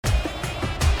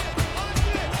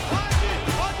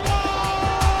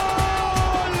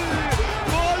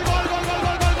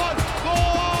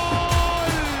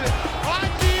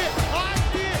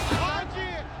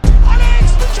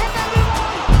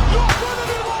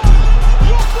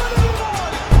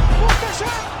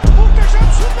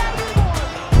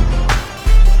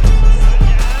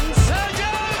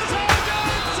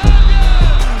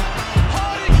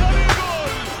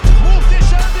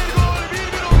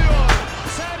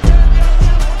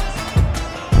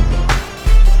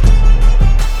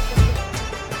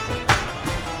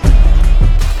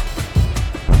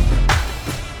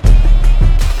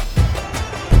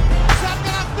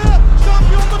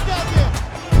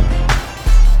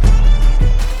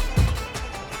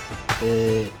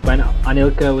when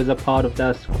Anelka was a part of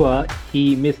that squad,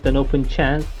 he missed an open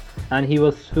chance, and he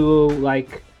was so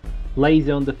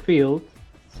lazy on the field.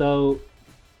 So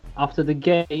after the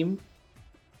game,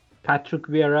 Patrick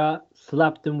Vieira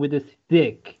slapped him with his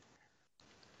dick.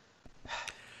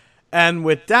 And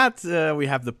with that, we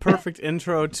have the perfect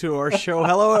intro to our show.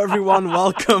 Hello, everyone.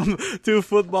 Welcome to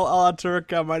Football a la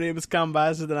Turca. My name is Kaan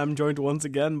Bijzet, and I'm joined once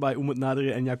again by Umut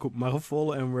Nadri and Jakub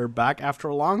Marfol. And we're back after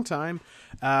a long time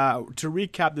to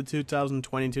recap the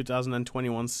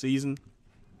 2020-2021 season.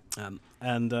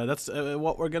 And that's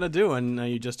what we're going to do. And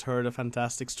you just heard a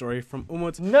fantastic story from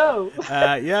Umut. No!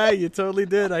 Yeah, you totally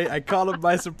did. I caught him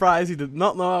by surprise. He did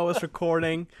not know I was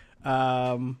recording.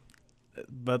 But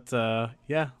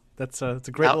yeah. It's a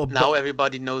great little. Now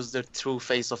everybody knows the true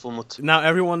face of Umut. Now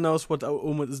everyone knows what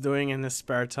Umut is doing in his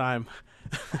spare time.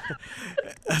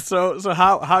 So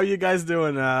how are you guys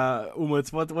doing,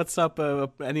 Umut? What's up?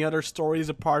 Any other stories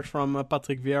apart from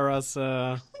Patrick Vieira's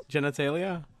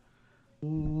genitalia?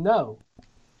 No.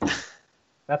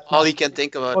 That's all he can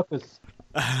think about. Focus.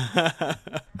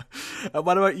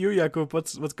 What about you, Jakub?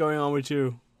 What's going on with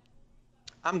you?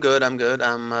 I'm good.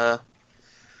 I'm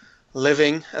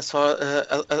living as far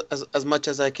as much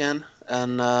as I can,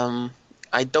 and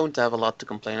I don't have a lot to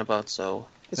complain about, so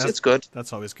it's good.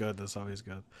 That's always good.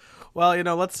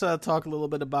 Well, let's talk a little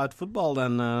bit about football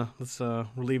then. Let's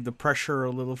relieve the pressure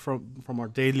a little from our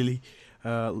daily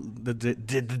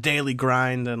the daily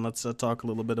grind, and let's talk a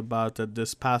little bit about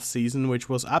this past season, which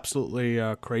was absolutely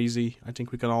crazy. I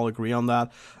think we can all agree on that.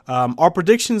 Our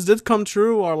predictions did come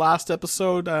true. Our last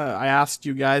episode, I asked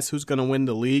you guys who's going to win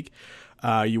the league.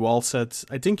 You all said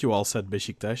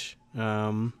Beşiktaş,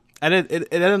 and it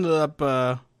ended up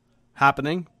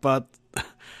happening, but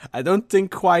I don't think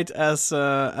quite as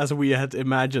we had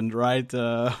imagined, right?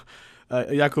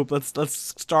 Jakub,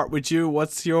 let's start with you.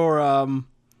 What's your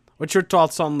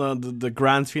thoughts on the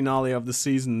grand finale of the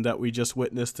season that we just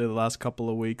witnessed the last couple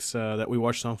of weeks that we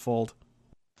watched unfold?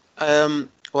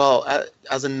 Well,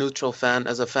 as a neutral fan,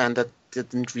 as a fan that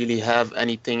didn't really have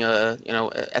anything,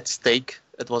 at stake.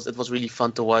 It was really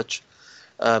fun to watch.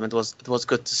 It was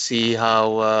good to see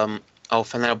how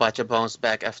Fenerbahce bounced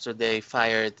back after they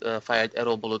fired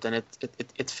Erol Bulut, and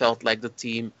it felt like the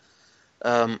team,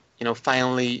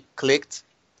 finally clicked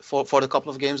for the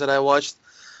couple of games that I watched.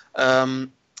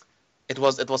 It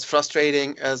was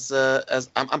frustrating as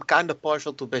I'm kind of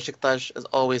partial to Beşiktaş, as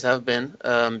always have been,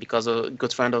 because a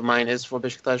good friend of mine is for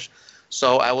Beşiktaş.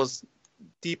 So I was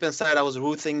deep inside, I was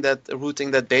rooting that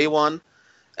they won.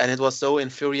 And it was so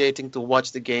infuriating to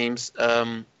watch the games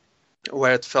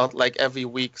where it felt like every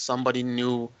week somebody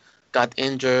new got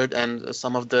injured and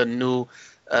some of the new,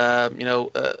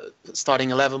 starting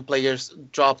 11 players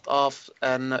dropped off,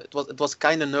 and it was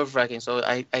kind of nerve-wracking. So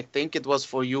I think it was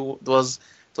for you. It was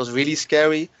really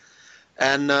scary,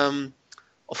 and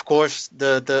of course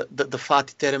the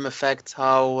Fatih Terim effect.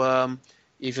 How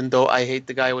even though I hate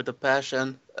the guy with a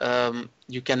passion,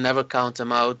 you can never count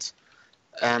him out.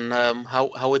 And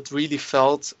how it really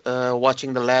felt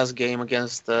watching the last game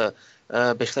against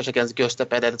Beşiktaş against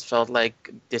Göztepe, that it felt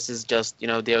like this is just,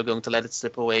 they are going to let it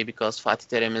slip away because Fatih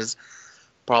Terim is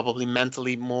probably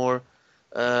mentally more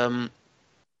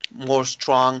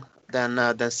strong than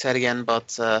Sergen,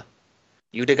 but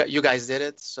you guys did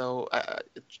it, so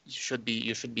you should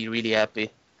be really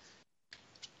happy.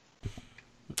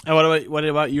 And what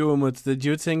about you, Umut? Did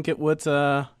you think it would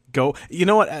go? You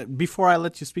know what? Before I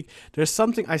let you speak, there's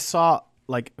something I saw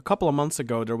like a couple of months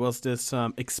ago. There was this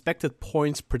expected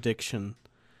points prediction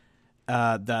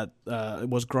that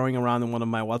was growing around in one of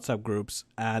my WhatsApp groups,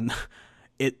 and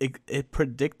it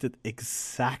predicted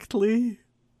exactly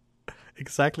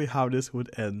how this would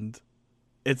end.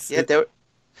 There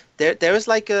is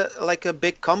like a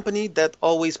big company that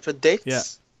always predicts. Yeah.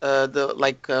 How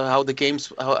the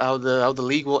games, how the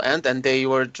league will end, and they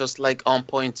were just like on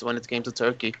point when it came to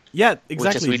Turkey. Yeah, exactly.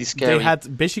 Which is really scary. They had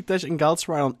Beşiktaş and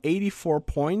Galatasaray on 84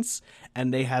 points,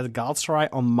 and they had Galatasaray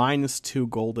on -2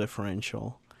 goal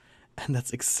differential, and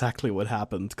that's exactly what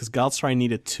happened because Galatasaray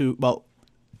needed 2. Well,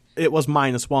 it was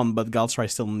 -1, but Galatasaray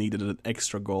still needed an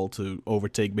extra goal to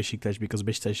overtake Beşiktaş because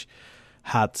Beşiktaş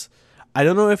had. I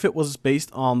don't know if it was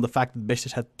based on the fact that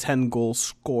Beşiktaş had 10 goals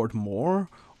scored more,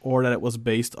 or that it was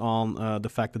based on the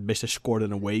fact that Beşiktaş scored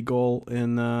an away goal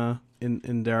in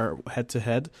their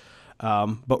head-to-head.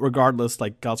 But regardless,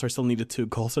 like Galatasaray still needed 2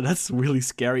 goals, so that's really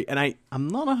scary. And I'm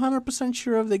not 100%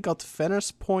 sure if they got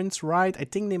Fener's points right. I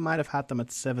think they might have had them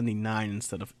at 79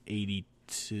 instead of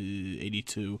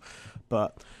 82.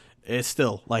 But it's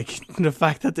still like the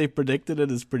fact that they predicted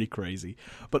it is pretty crazy.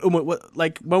 But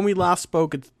like when we last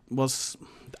spoke, it was,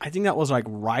 I think that was like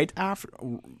right after,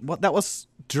 what that was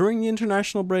during the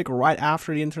international break or right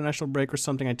after the international break or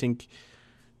something. I think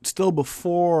still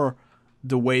before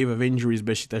the wave of injuries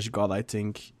Besiktas got. I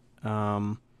think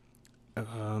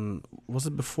was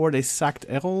it before they sacked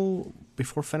Errol?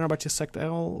 Before Fenerbahce sacked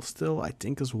Errol, still I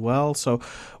think as well. So,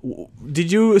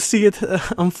 did you see it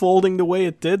unfolding the way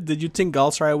it did? Did you think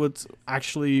Galatasaray would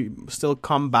actually still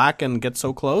come back and get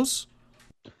so close?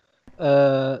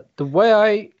 The way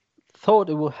I thought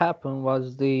it would happen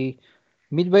was the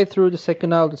midway through the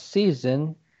second half of the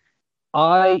season,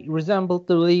 I resembled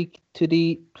the league to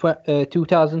the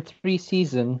 2003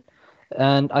 season,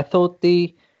 and I thought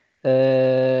the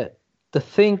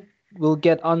thing will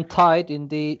get untied in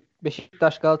the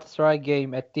Beşiktaş Galatasaray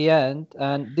game at the end,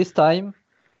 and this time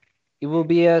it will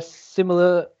be a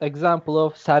similar example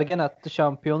of Sergen attı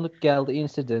şampiyonluk geldi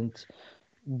incident,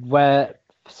 where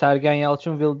Sergen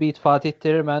Yalçın will beat Fatih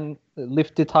Terim and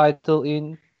lift the title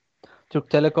in Türk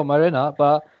Telekom Arena,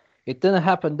 but it didn't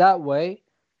happen that way.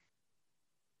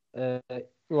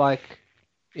 Like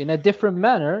in a different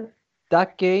manner,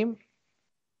 that game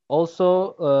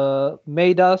also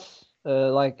made us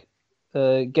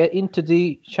get into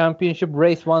the championship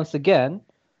race once again,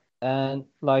 and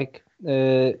lift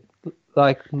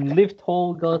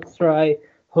whole Galatasaray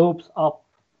hopes up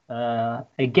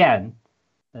again,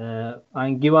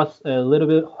 and give us a little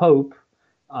bit of hope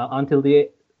until the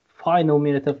final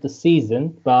minute of the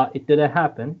season. But it didn't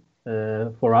happen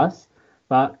for us.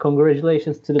 But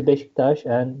congratulations to the Beşiktaş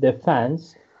and their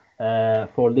fans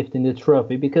for lifting the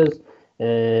trophy, because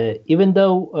even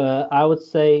though I would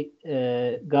say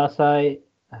Galatasaray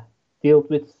dealt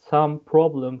with some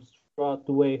problems throughout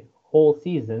the whole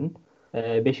season,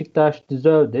 Beşiktaş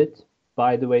deserved it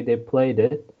by the way they played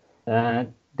it,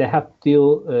 and they have to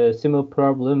deal similar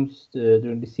problems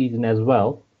during the season as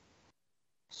well.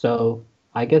 So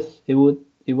I guess it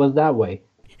was that way.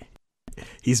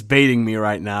 He's baiting me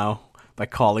right now by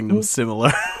calling them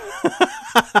similar.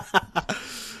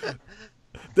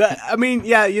 I mean,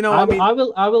 yeah, you know,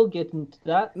 I will get into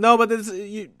that. No, but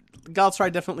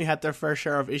Galatasaray definitely had their fair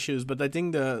share of issues, but I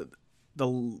think the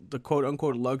quote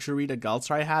unquote luxury that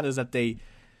Galatasaray had is that they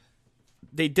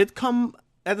did come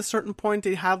at a certain point.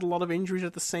 They had a lot of injuries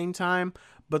at the same time,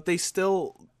 but they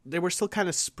were still kind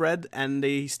of spread, and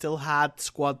they still had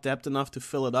squad depth enough to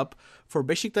fill it up. For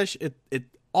Beşiktaş, it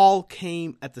all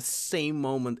came at the same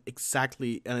moment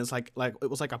exactly, and it's like it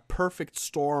was like a perfect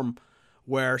storm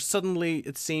where suddenly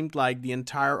it seemed like the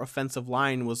entire offensive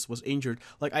line was injured.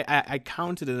 Like I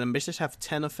counted it, and Beşiktaş have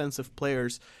 10 offensive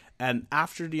players, and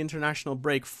after the international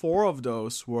break, 4 of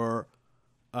those were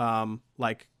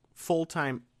like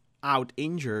full-time out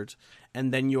injured,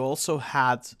 and then you also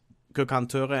had Gökhan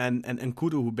Töre and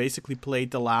Nkoudou, who basically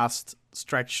played the last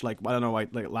stretch, like I don't know,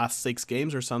 like last 6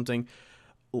 games or something,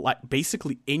 like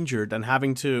basically injured, and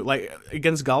having to, like,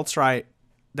 against Galatasaray,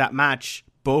 that match,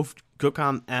 both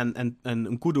Gökhan and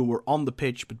Nkoudou were on the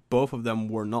pitch, but both of them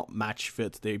were not match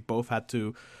fit. They both had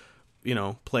to, you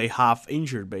know, play half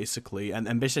injured basically, and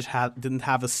Beşiktaş didn't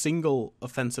have a single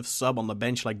offensive sub on the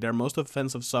bench. Like their most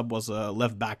offensive sub was a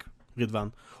left back,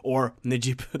 Ridvan, or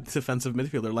Necip, defensive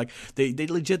midfielder. Like they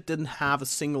legit didn't have a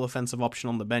single offensive option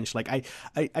on the bench. Like I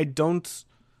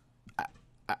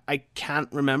can't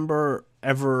remember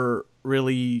ever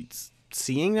really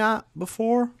seeing that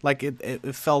before. Like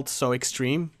it felt so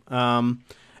extreme.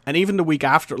 And even the week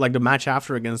after, like the match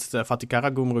after against Fatih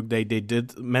Karagümrük, they did.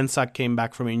 Mensah came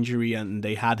back from injury, and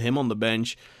they had him on the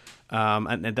bench.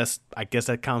 And that's, I guess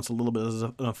that counts a little bit as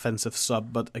an offensive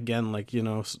sub. But again, like, you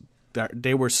know,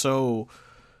 they were so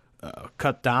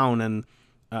cut down, and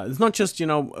it's not just, you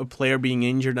know, a player being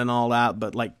injured and all that,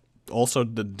 but like also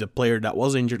the player that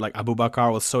was injured, like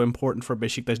Aboubakar, was so important for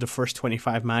Beşiktaş the first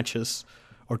 25 matches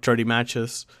or 30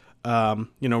 matches.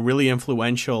 You know, really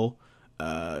influential.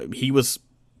 He was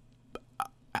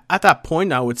at that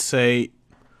point, I would say,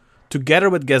 together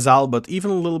with Ghezal, but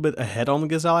even a little bit ahead on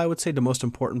Ghezal, I would say the most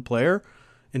important player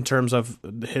in terms of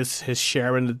his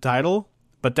share in the title.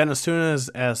 But then as soon as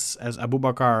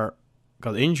Aboubakar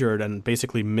got injured and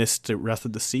basically missed the rest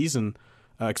of the season,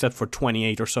 except for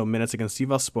 28 or so minutes against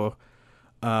Sivasspor,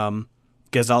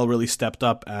 Ghezal really stepped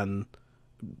up and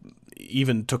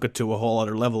even took it to a whole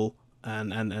other level.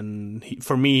 And he,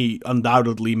 for me,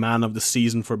 undoubtedly man of the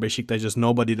season for Beşiktaş. Just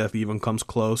nobody that even comes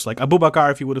close. Like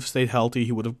Aboubakar, if he would have stayed healthy,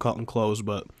 he would have gotten close.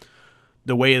 But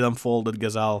the way it unfolded,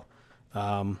 Ghezal,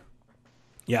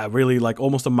 yeah, really like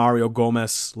almost a Mario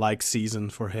Gomez-like season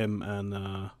for him.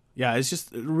 And yeah, it's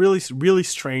just a really, really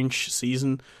strange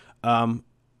season.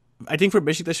 I think for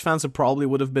Besiktas fans, it probably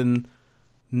would have been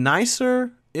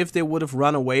nicer if they would have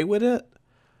run away with it.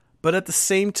 But at the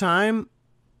same time,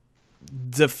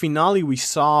 the finale we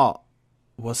saw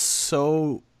was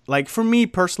so... Like, for me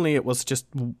personally, it was just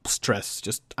stress.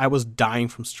 I was dying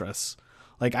from stress.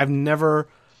 Like, I've never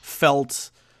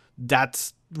felt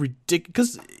that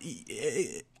ridiculous...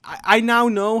 Because I now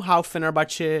know how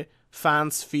Fenerbahce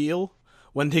fans feel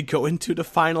when they go into the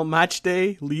final match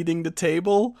day, leading the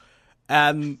table,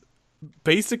 and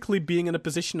basically being in a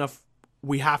position of,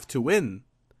 we have to win.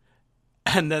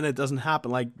 And then it doesn't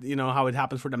happen, like, you know, how it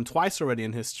happened for them twice already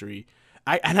in history.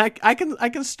 I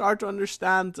can start to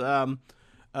understand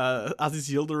Aziz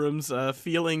Yıldırım's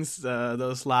feelings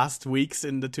those last weeks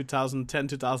in the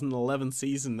 2010-2011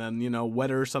 season, and, you know,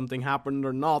 whether something happened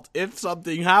or not. If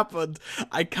something happened,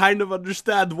 I kind of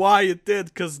understand why it did,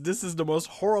 because this is the most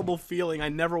horrible feeling. I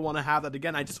never want to have that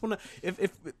again. I just want to,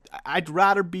 if I'd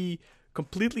rather be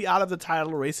completely out of the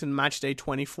title race in match day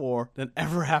 24 than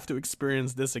ever have to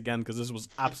experience this again, because this was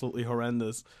absolutely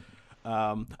horrendous.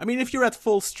 I mean, if you're at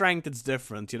full strength, it's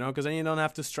different, you know, because then you don't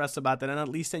have to stress about that, and at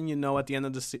least then you know at the end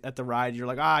of the ride, you're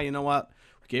like, you know what,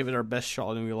 we gave it our best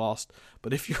shot and we lost.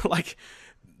 But if you're like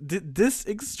this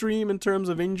extreme in terms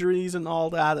of injuries and all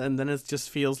that, and then it just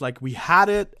feels like we had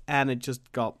it and it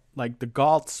just got, like, the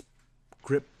gods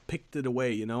grip picked it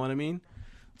away, you know what I mean?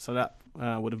 So that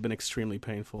would have been extremely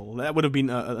painful. That would have been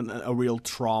a real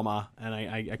trauma, and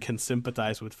I can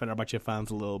sympathize with Fenerbahce fans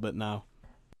a little bit now.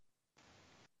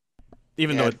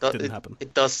 Even though it didn't happen.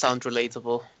 It does sound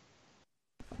relatable,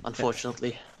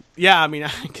 unfortunately. Yeah, I mean,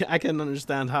 I can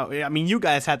understand how... I mean, you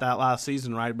guys had that last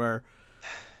season, right? Where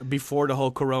before the whole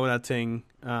Corona thing...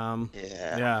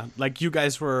 Yeah, like, you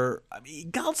guys were... I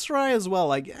mean, Galatasaray as well.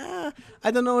 Like, I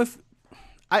don't know if...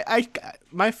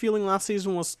 My feeling last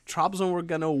season was Trabzon were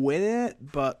going to win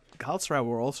it, but Galatasaray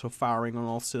were also firing on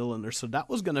all cylinders, so that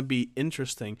was going to be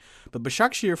interesting. But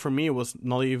Başakşehir, for me, wasn't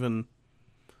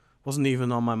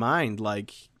even on my mind.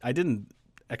 Like, I didn't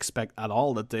expect at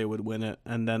all that they would win it.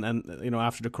 And you know,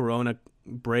 after the Corona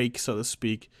break, so to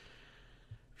speak,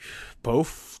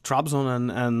 both Trabzon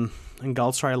and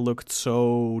Galatasaray looked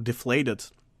so deflated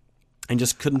and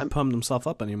just couldn't pump themselves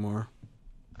up anymore.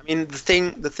 I mean,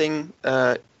 the thing,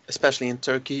 especially in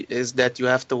Turkey, is that you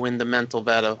have to win the mental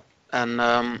battle. And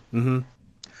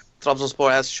Trabzonspor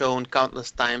has shown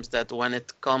countless times that when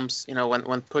it comes, you know,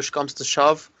 when push comes to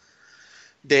shove,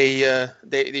 they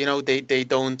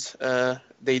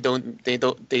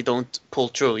don't pull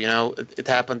through. You know, it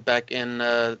happened back in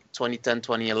 2010,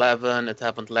 2011. It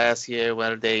happened last year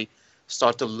where they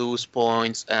start to lose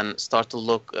points and start to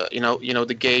look.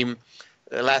 The game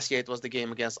last year, it was the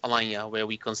game against Alanya where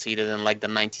we conceded in like the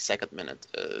 92nd minute.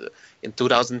 In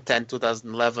 2010,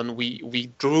 2011,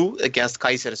 we drew against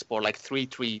Kayserispor like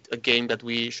 3-3, a game that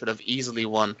we should have easily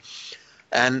won.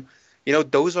 And you know,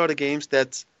 those are the games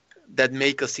that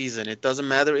make a season. It doesn't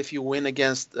matter if you win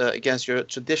against your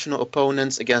traditional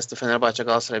opponents, against the Fenerbahce,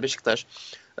 Galatasaray, Beşiktaş.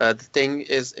 The thing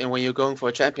is, and when you're going for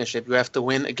a championship, you have to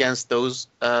win against those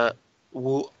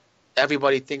who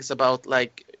everybody thinks about,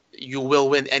 like, you will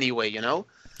win anyway, you know?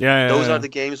 Those are the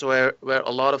games where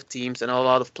a lot of teams and a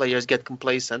lot of players get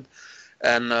complacent.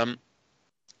 And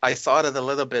I thought it a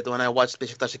little bit when I watched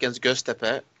Beşiktaş against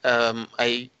Göztepe.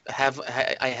 I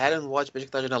hadn't watched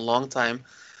Beşiktaş in a long time,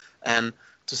 and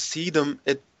to see them,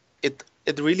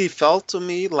 it really felt to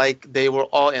me like they were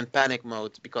all in panic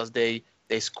mode, because they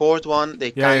scored one,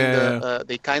 they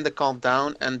kind of calmed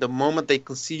down, and the moment they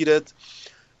conceded,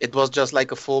 it was just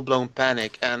like a full-blown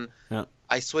panic. And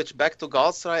I switched back to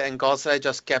Galatasaray, and Galatasaray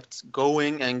just kept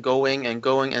going and going and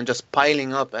going and just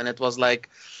piling up, and it was like,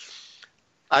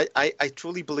 I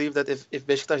truly believe that if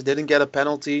Beşiktaş didn't get a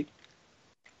penalty,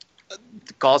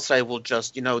 Galatasaray will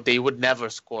just, you know, they would never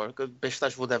score.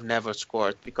 Beşiktaş would have never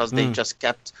scored, because they just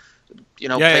kept, you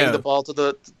know, playing the ball to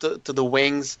the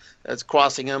wings. It's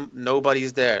crossing them.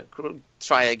 Nobody's there.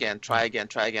 Try again.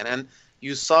 And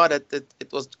you saw that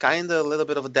it was kind of a little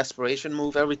bit of a desperation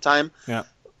move every time. Yeah.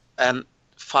 And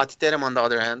Fatih Terim, on the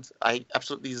other hand, I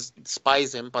absolutely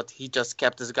despise him, but he just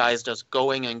kept his guys just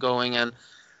going and going. And,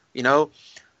 you know,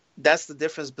 that's the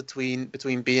difference between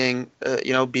being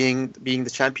being the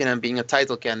champion and being a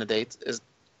title candidate, is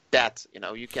that, you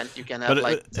know, you can have, but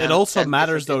like 10, it also 10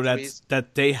 matters though injuries.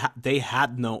 that they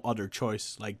had no other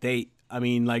choice. Like,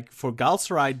 for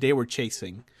Galatasaray, they were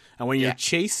chasing, and when you're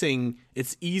chasing,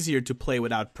 it's easier to play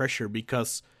without pressure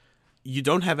because you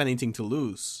don't have anything to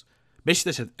lose.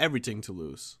 Beşiktaş had everything to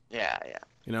lose. Yeah.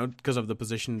 You know, because of the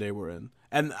position they were in.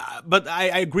 And but I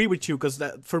agree with you, because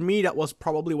for me that was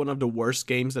probably one of the worst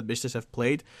games that Beşiktaş have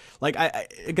played. Like, I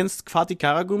against Fatih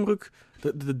Karagümrük,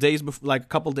 the days like a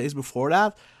couple days before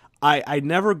that, I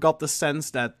never got the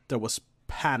sense that there was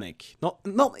panic.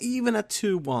 Not even at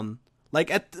 2-1. Like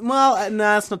nah,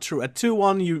 that's not true. At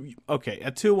 2-1,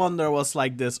 at 2-1 there was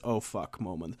like this oh fuck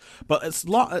moment. But it's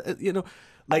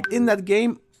like in that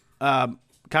game,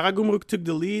 Karagümrük took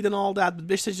the lead and all that, but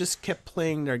Beşiktaş just kept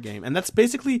playing their game, and that's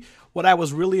basically what I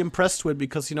was really impressed with,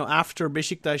 because after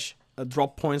Beşiktaş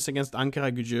dropped points against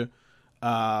Ankaragücü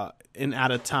in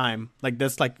added time, like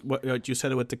that's like what you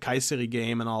said with the Kayseri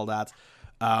game and all that.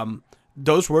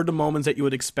 Those were the moments that you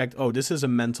would expect. Oh, this is a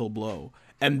mental blow.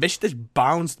 And Beşiktaş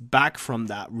bounced back from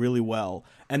that really well.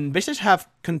 And Beşiktaş have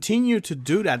continued to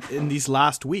do that in these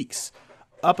last weeks.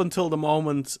 Up until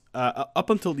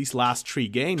these last 3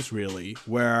 games, really,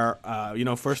 where,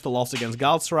 first the loss against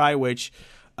Galatasaray, which,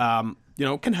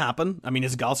 can happen. I mean,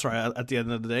 it's Galatasaray at the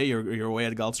end of the day. You're away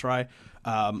at Galatasaray.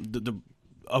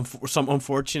 Some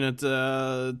unfortunate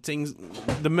things.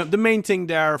 The main thing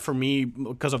there for me,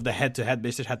 because of the head-to-head,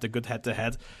 Beşiktaş had the good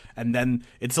head-to-head. And then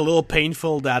it's a little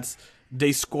painful that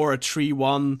they score a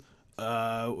 3-1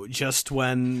 just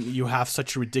when you have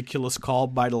such a ridiculous call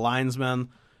by the linesman.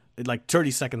 Like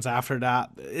 30 seconds after that,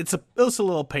 it was a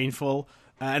little painful.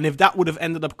 And if that would have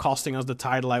ended up costing us the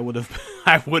title, I would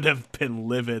have been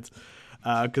livid.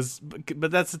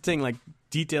 But that's the thing. Like,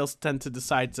 details tend to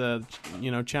decide,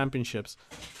 championships.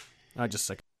 Just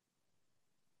a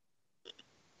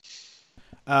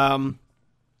second.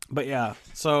 But yeah.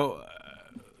 So,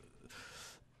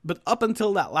 but up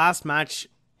until that last match,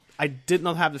 I did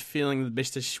not have the feeling that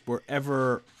Beşiktaş were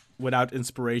ever without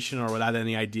inspiration or without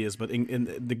any ideas. But in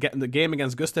the game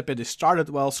against Göztepe, they started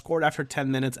well, scored after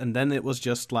 10 minutes, and then it was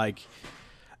just like,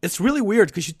 it's really weird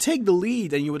because you take the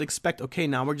lead and you would expect, okay,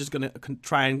 now we're just gonna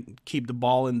try and keep the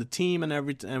ball in the team and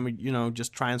everything, and we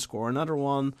just try and score another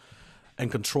one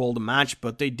and control the match.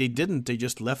 But they didn't. They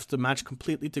just left the match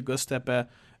completely to Göztepe.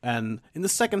 And in the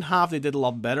second half, they did a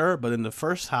lot better. But in the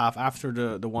first half, after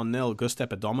the 1-0,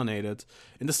 Göztepe dominated.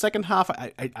 In the second half,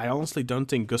 I honestly don't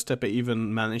think Göztepe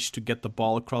even managed to get the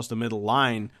ball across the middle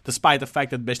line, despite the fact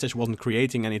that Beşiktaş wasn't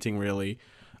creating anything really.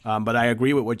 But I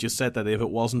agree with what you said, that if it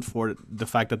wasn't for the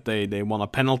fact that they won a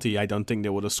penalty, I don't think they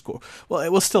would have scored. Well,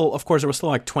 it was still, of course, there was still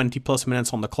like 20 plus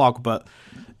minutes on the clock, but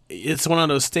it's one of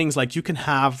those things, like, you can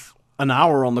have an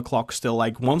hour on the clock still.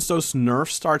 Like, once those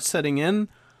nerves start setting in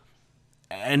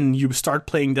and you start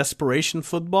playing desperation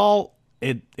football,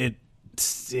 like,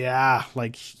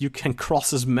 you can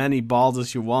cross as many balls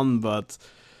as you want, but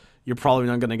you're probably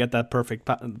not going to get that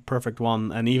perfect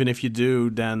one. And even if you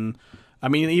do, then, I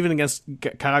mean, even against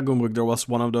Karagümrük, there was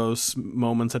one of those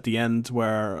moments at the end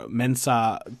where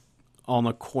Mensah on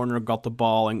a corner got the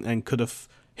ball and could have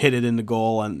hit it in the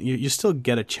goal, and you still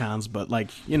get a chance, but,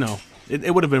 like,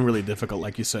 it would have been really difficult,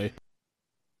 like you say.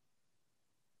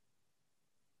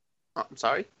 Oh, I'm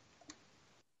sorry?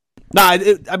 No,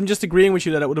 I'm just agreeing with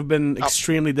you that it would have been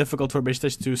extremely difficult for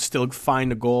Beşiktaş to still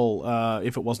find a goal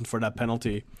if it wasn't for that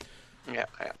penalty. Yeah.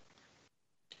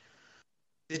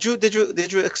 Did you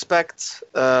expect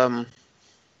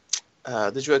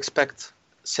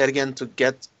Sergen to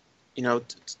get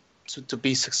to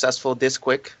be successful this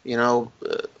quick?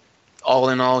 All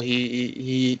in all,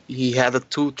 he had a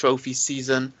 2-trophy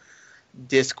season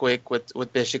this quick with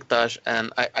Beşiktaş,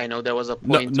 and I know there was a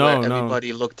point where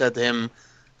everybody looked at him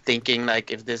thinking,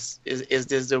 like, if this is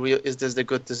this the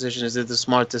good decision? Is it the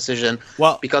smart decision?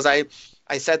 Well, because I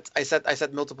said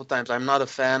multiple times, I'm not a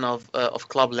fan of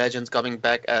club legends coming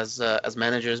back as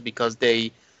managers, because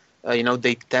they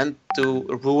tend to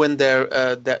ruin their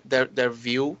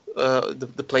view.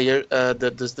 The player,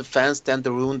 the fans tend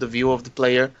to ruin the view of the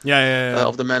player.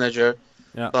 Of the manager.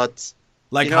 Yeah. But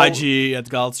like Hagi at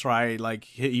Galatasaray, like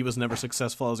he was never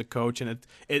successful as a coach, and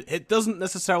it doesn't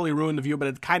necessarily ruin the view, but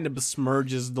it kind of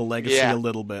besmirches the legacy a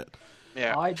little bit.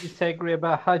 Yeah. I disagree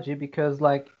about Hagi because,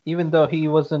 like, even though he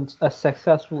wasn't as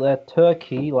successful at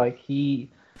Turkey, like, he's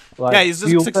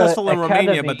successful in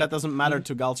Romania, but that doesn't matter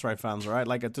to Galatasaray fans, right?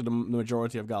 Like, to the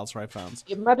majority of Galatasaray fans.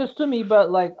 It matters to me,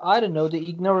 but, like, I don't know, the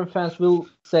ignorant fans will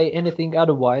say anything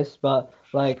otherwise, but,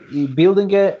 like,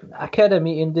 building an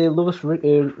academy in the lowest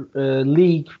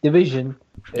league division,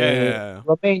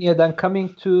 Romania, then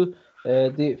coming to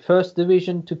the first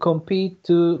division to compete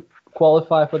to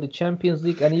qualify for the Champions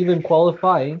League, and even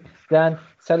qualifying, then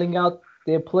selling out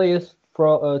their players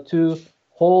to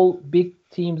whole big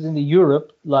teams in the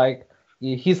Europe. Like,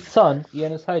 his son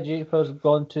Enis Hagi first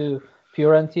gone to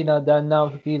Fiorentina, then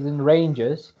now he's in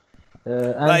Rangers.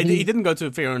 And he didn't go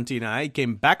to Fiorentina. He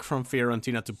came back from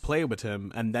Fiorentina to play with him,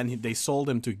 and then they sold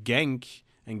him to Genk,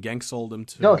 and Genk sold him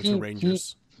to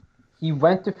Rangers. He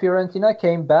went to Fiorentina,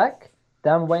 came back,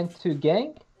 then went to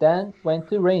Genk, then went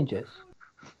to Rangers.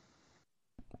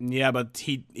 Yeah, but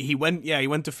he went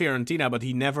to Fiorentina, but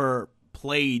he never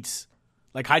played.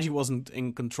 Like Hagi wasn't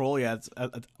in control yet.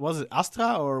 Was it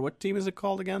Astra or what team is it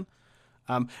called again?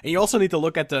 And you also need to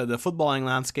look at the footballing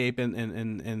landscape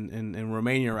in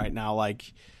Romania right now.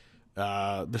 Like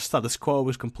the status quo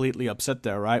was completely upset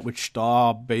there, right? With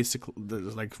Staw, basically,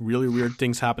 there's like really weird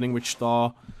things happening with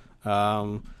Staw,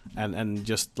 and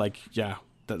just like that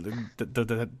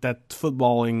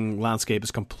footballing landscape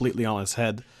is completely on its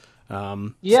head. But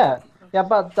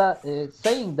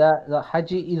saying that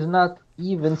Hagi is not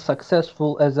even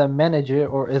successful as a manager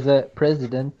or as a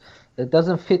president, it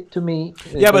doesn't fit to me.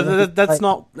 That's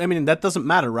not. I mean, that doesn't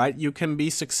matter, right? You can be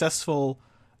successful.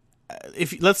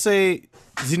 If let's say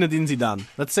Zinedine Zidane,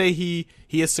 let's say he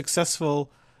is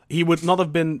successful. He would not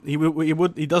have been. He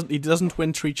doesn't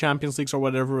win 3 Champions Leagues or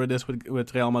whatever it is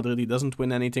with Real Madrid. He doesn't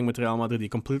win anything with Real Madrid. He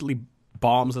completely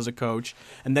bombs as a coach,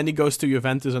 and then he goes to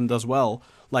Juventus and does well.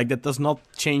 Like that does not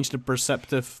change the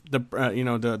perceptive, the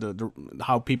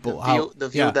how people the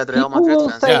view that Real Madrid will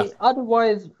fans say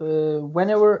otherwise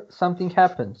whenever something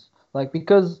happens, like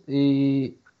because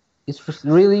it's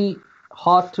really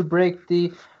hard to break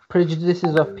the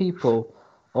prejudices of people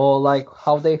or like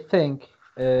how they think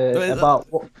about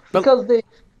because they.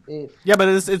 But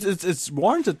it's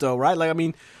warranted though, right? Like I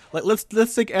mean, like let's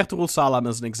take Ertuğrul Sağlam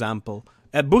as an example.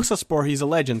 At Bursaspor, he's a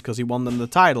legend because he won them the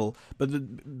title. But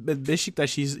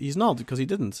Beşiktaş, he's not because he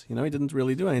didn't. He didn't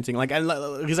really do anything. Like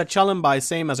Rıza Çalınbay,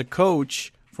 same as a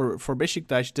coach for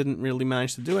Beşiktaş, didn't really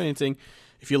manage to do anything.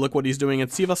 If you look what he's doing at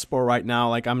Sivasspor right now,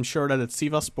 like I'm sure that at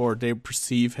Sivasspor they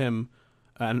perceive him,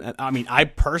 and I mean I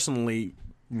personally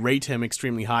rate him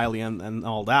extremely highly and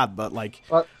all that. But like,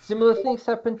 similar things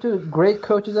happen to great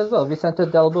coaches as well. Vicente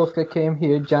Del Bosque came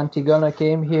here, Can Tigana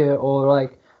came here, or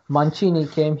like. Mancini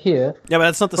came here. Yeah, but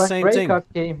that's not the same thing.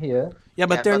 Came here. Yeah,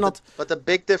 but they're not. But the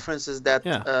big difference is that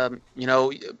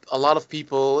a lot of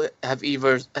people have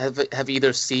either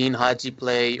seen Hagi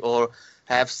play or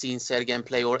have seen Sergen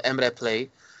play or Emre play,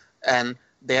 and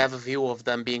they have a view of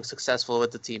them being successful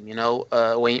with the team.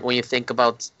 When you think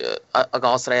about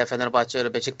Galatasaray, Fenerbahçe,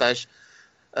 Beşiktaş,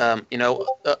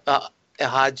 a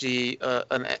Hagi,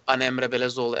 an Emre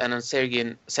Belözoğlu, and an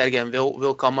Sergen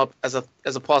will come up as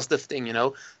a positive thing,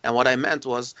 And what I meant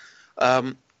was,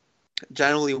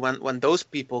 generally when those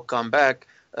people come back,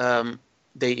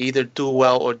 they either do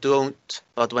well or don't.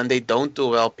 But when they don't do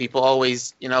well, people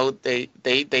always, they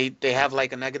have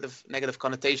like a negative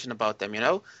connotation about them,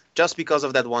 just because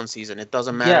of that one season. It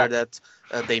doesn't matter that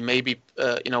they maybe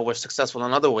were successful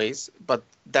in other ways, but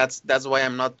that's why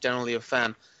I'm not generally a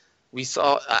fan.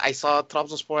 I saw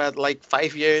Trabzonspor had like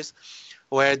 5 years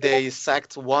where they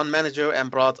sacked one manager and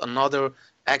brought another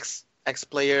ex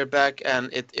player back,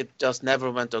 and it just never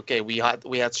went okay. We had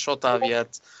Shota, we had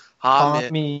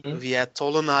Hami, we had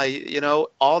Tolunay,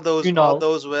 all those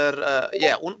were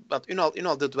but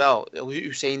Unal did well.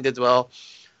 Hussein did well,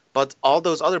 but all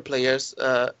those other players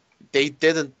they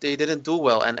didn't do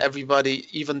well, and everybody,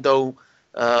 even though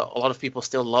a lot of people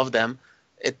still love them.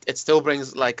 It still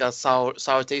brings like a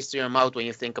sour taste to your mouth when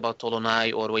you think about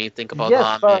Tolunay or when you think about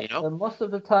Hami, most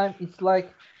of the time it's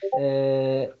like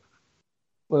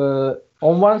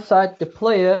on one side the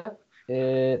player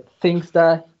thinks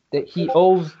that he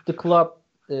owes the club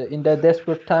in their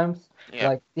desperate times,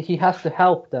 like he has to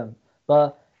help them.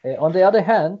 But on the other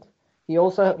hand, he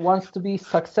also wants to be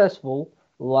successful.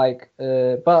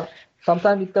 But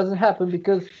sometimes it doesn't happen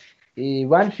because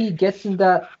when he gets in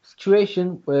that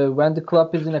situation when the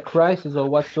club is in a crisis or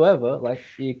whatsoever, like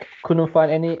he couldn't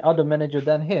find any other manager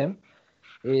than him,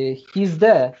 he's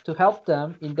there to help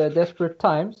them in their desperate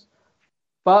times,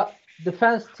 but the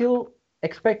fans still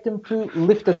expect him to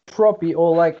lift a trophy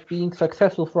or like being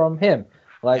successful from him,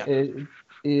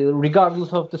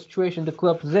 regardless of the situation the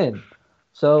club is in.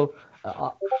 So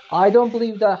I don't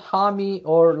believe that Hami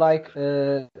or like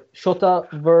Shota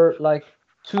were like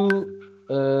too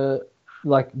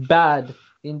bad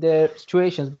in their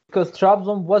situations, because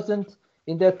Trabzon wasn't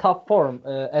in their top form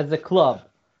as a club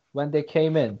when they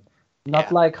came in.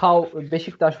 Not like how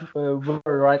Beşiktaş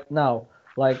were right now,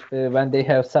 like when they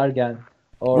have Sergen.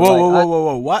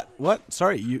 Whoa! What?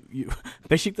 Sorry, you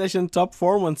Beşiktaş in top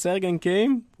form when Sergen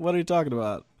came? What are you talking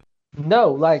about?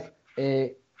 No, like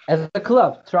as a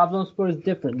club, Trabzonspor is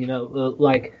different.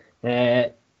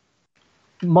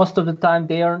 Most of the time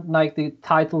they aren't like the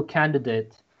title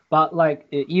candidate. But like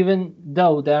even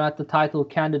though they're not the title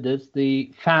candidates,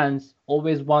 the fans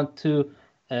always want to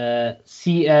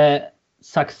see a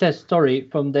success story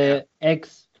from the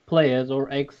ex players or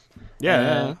ex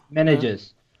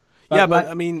managers. Yeah, like, but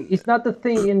I mean, it's not the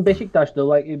thing in Beşiktaş though.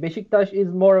 Like Beşiktaş is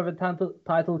more of a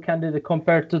title candidate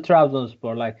compared to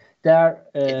Trabzonspor. Like they're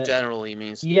It generally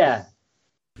means. yeah.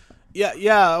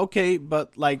 yeah, okay,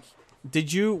 but like,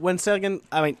 did you when Sergen?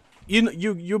 I mean,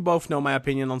 you both know my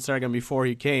opinion on Sergen before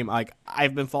he came. Like,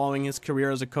 I've been following his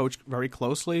career as a coach very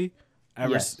closely.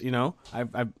 Yes.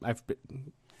 I've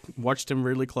watched him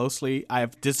really closely. I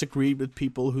have disagreed with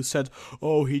people who said,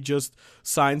 "Oh, he just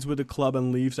signs with the club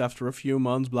and leaves after a few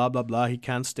months, blah blah blah. He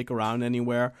can't stick around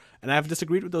anywhere." And I've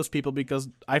disagreed with those people because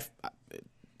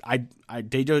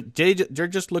they're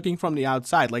just looking from the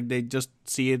outside, like they just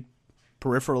see it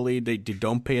peripherally. They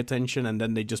don't pay attention, and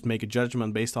then they just make a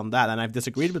judgment based on that. And I've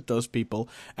disagreed with those people,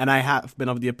 and I have been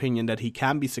of the opinion that he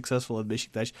can be successful at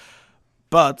Beşiktaş,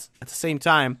 but at the same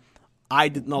time, I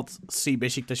did not see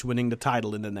Beşiktaş winning the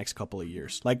title in the next couple of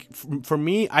years. Like, for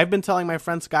me, I've been telling my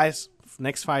friends, guys,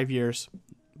 next 5 years,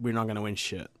 we're not going to win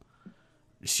shit.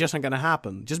 It's just not going to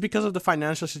happen. Just because of the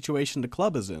financial situation the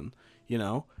club is in, you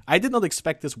know? I did not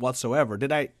expect this whatsoever.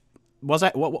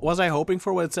 What was I hoping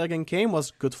for when Sergen came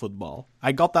was good football.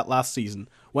 I got that last season.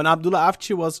 When Abdullah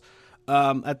Avci was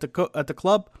at the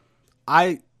club,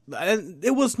 and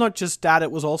it was not just that,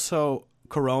 it was also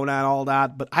Corona and all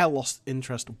that, but I lost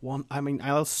interest.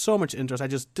 I lost so much interest. I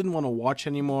just didn't want to watch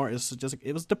anymore.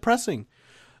 It was depressing.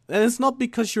 And it's not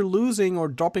because you're losing or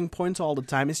dropping points all the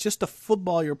time. It's just the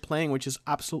football you're playing, which is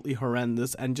absolutely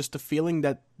horrendous, and just the feeling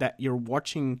that you're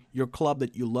watching your club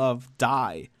that you love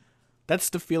die. That's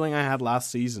the feeling I had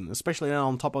last season, especially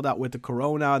on top of that with the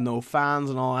Corona, no fans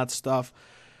and all that stuff.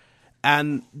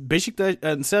 And Beşiktaş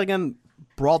and Sergen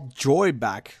brought joy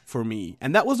back for me,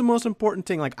 and that was the most important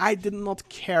thing. Like, I did not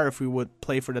care if we would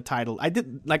play for the title. I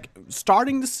did, like,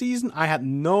 starting the season, I had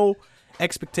no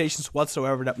expectations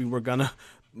whatsoever that we were gonna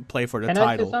play for the title. Can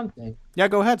I say something? Yeah,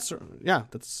 go ahead, sir. Yeah,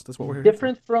 that's what we're here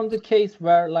Different from the case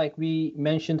where, like, we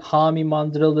mentioned Hami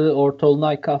Mandralı or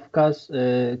Tolunay Kafkas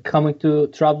coming to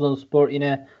Trabzonspor in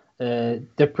a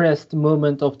depressed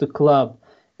moment of the club.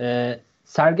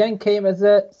 Sergen came as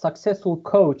a successful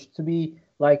coach to be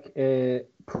like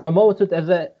promoted as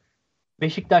a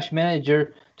Beşiktaş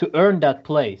manager to earn that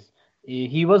place.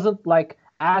 He wasn't like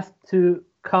asked to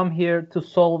come here to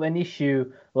solve an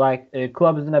issue, like a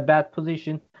club is in a bad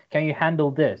position. Can you handle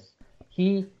this?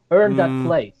 He earned that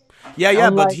place. Yeah,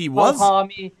 Unlike but he was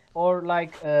Hami or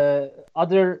like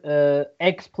other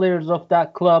ex-players of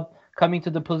that club coming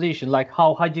to the position, like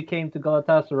how Hagi came to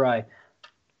Galatasaray,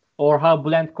 or how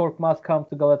Bülent Korkmaz come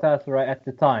to Galatasaray at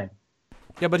the time.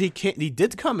 Yeah, but he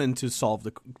did come in to solve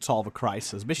a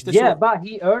crisis. But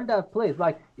he earned that place.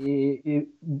 Like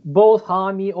both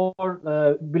Hami or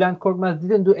Bülent Korkmaz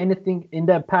didn't do anything in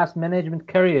their past management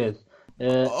careers.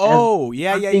 Something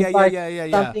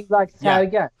like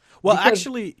Sergen. Yeah. Well,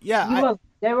 actually,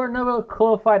 they were never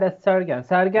qualified as Sergen.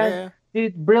 Sergen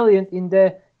did brilliant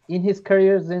in his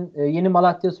careers in Yeni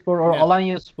Malatyaspor or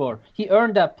Alanyaspor. He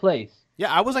earned that place.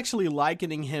 Yeah, I was actually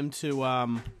likening him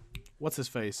to what's his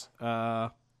face?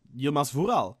 Yilmaz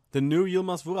Vural, the new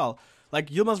Yilmaz Vural.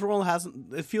 Like, Yilmaz Vural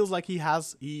it feels like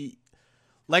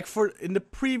like for in the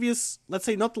previous, let's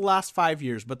say not the last 5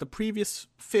 years, but the previous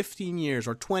 15 years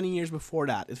or 20 years before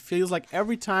that, it feels like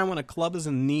every time when a club is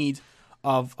in need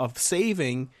of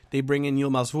saving, they bring in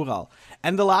Yilmaz Vural.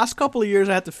 And the last couple of years,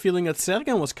 I had the feeling that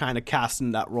Sergen was kind of cast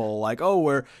in that role. Like,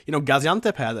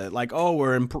 Gaziantep had it. Like,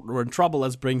 we're in trouble,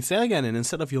 let's bring Sergen in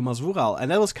instead of Yilmaz Vural.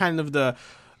 And that was kind of the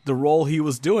role he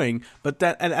was doing. But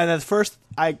that, and at first,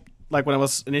 when I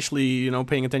was initially,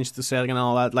 paying attention to Sergen and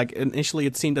all that, like, initially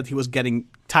it seemed that he was getting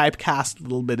typecast a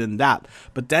little bit in that.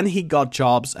 But then he got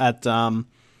jobs at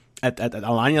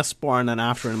Alanyaspor and then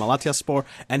after in Malatyaspor,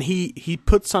 and he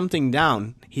put something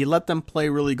down. He let them play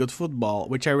really good football,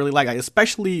 which I really like.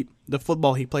 Especially the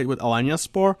football he played with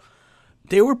Alanyaspor.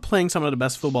 They were playing some of the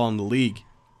best football in the league,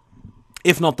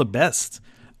 if not the best.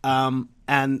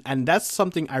 And that's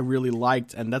something I really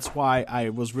liked, and that's why I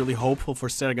was really hopeful for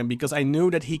Sergen, because I knew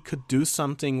that he could do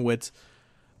something with,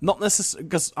 not necessarily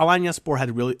because Alanyaspor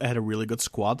had a really good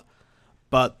squad,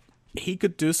 but he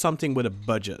could do something with a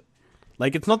budget.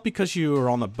 Like, it's not because you're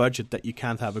on a budget that you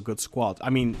can't have a good squad. I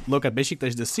mean, look at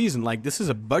Beşiktaş this season. Like, this is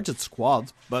a budget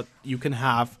squad, but you can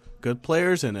have good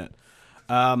players in it.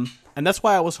 And that's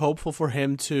why I was hopeful for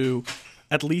him to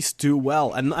at least do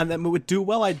well. And with do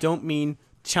well, I don't mean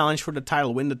challenge for the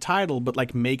title, win the title, but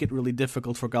like make it really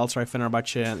difficult for Galatasaray,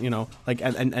 Fenerbahce,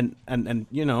 and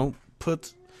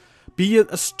be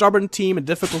a stubborn team, a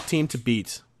difficult team to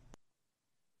beat.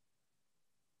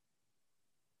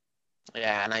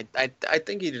 Yeah, and I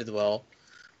think he did well,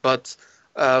 but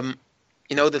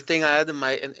the thing I had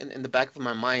in the back of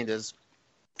my mind is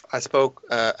I spoke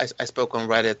on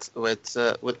Reddit with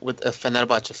a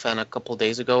Fenerbahce fan a couple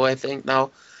days ago, I think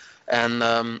now,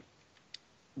 and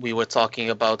we were talking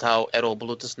about how Erol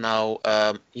Bulut is now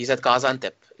he's at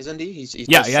Gaziantep, isn't he? He's Yeah, just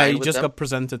yeah, he signed with just them. got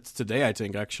presented today, I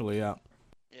think, actually, yeah.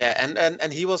 Yeah,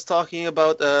 and he was talking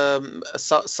about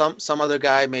some other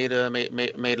guy made a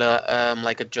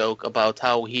like a joke about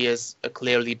how he is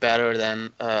clearly better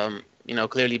than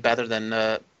clearly better than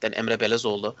Emre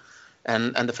Belözoğlu,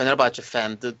 and the Fenerbahce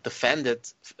fan defended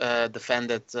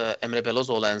Emre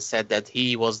Belözoğlu and said that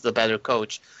he was the better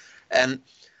coach, and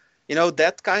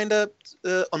that kind of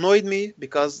annoyed me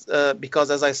because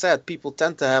as I said, people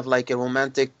tend to have like a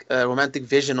romantic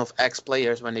vision of ex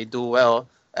players when they do well,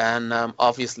 and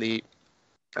obviously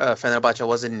Fenerbahce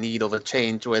was in need of a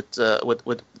change with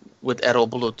Erol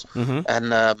Bulut, Mm-hmm.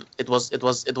 and it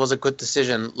was a good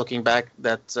decision looking back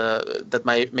that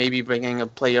maybe bringing a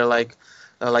player like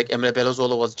Emre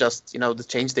Belözoğlu was just the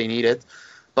change they needed,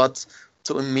 but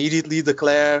to immediately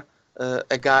declare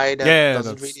a guy that Yeah,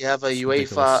 doesn't really have a that's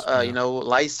UEFA ridiculous. Yeah.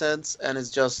 license and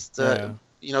is just Yeah,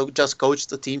 just coached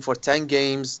the team for 10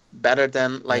 games better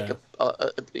than like yeah.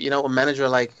 a manager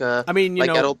I mean, like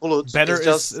Erol Bulut better is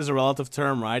just is a relative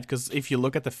term, right? Because if you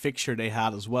look at the fixture they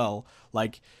had as well,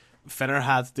 like Fener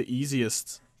had the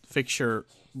easiest fixture.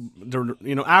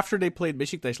 After they played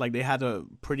Besiktas, like they had a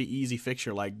pretty easy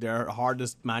fixture. Like their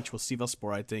hardest match was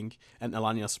Sivasspor, I think, and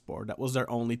Alanyaspor. That was their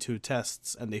only two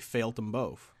tests, and they failed them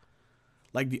both.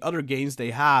 Like the other games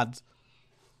they had,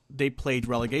 they played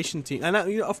relegation team, and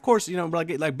of course,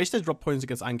 like Besiktas dropped points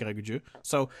against Ankara,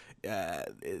 so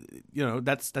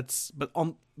that's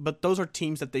but those are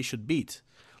teams that they should beat,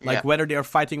 like yeah. whether they are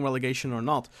fighting relegation or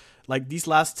not. Like these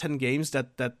last 10 games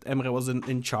that Emre was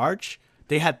in charge,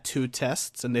 they had two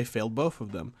tests and they failed both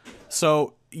of them.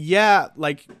 So yeah,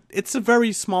 like it's a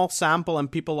very small sample,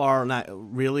 and people are not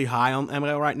really high on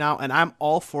Emre right now, and I'm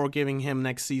all for giving him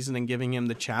next season and giving him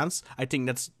the chance. I think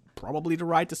that's probably the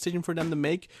right decision for them to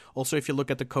make. Also, if you look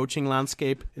at the coaching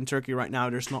landscape in Turkey right now,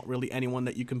 there's not really anyone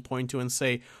that you can point to and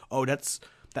say, "Oh, that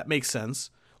makes sense."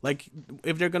 Like,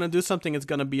 if they're gonna do something, it's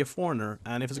gonna be a foreigner,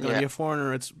 and if it's gonna be a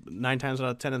foreigner, it's 9 times out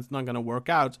of 10 it's not gonna work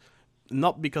out.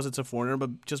 Not because it's a foreigner,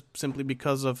 but just simply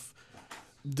because of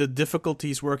the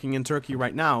difficulties working in Turkey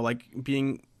right now. Like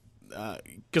being,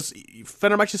 because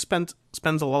Fenerbahce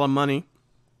spends a lot of money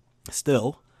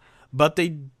still, but they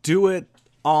do it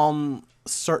on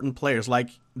certain players. Like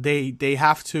they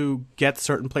have to get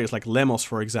certain players, like Lemos,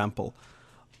 for example.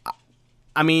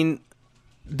 I mean,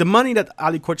 the money that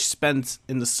Ali Koç spent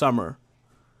in the summer,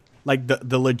 like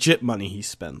the legit money he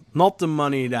spent, not the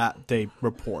money that they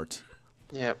report.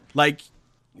 Yeah. Like,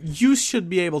 you should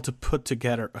be able to put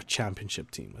together a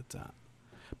championship team with that.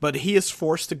 But he is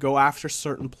forced to go after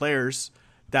certain players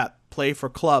that play for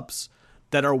clubs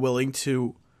that are willing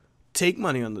to take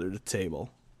money under the table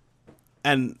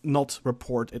and not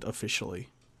report it officially.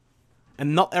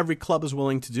 And not every club is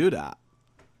willing to do that.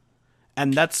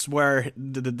 And that's where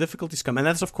the difficulties come. And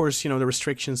that's, of course, the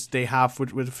restrictions they have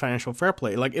with financial fair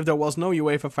play. Like, if there was no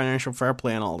UEFA financial fair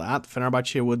play and all that,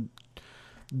 Fenerbahce would,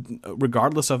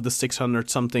 regardless of the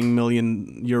 600-something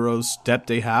million euros debt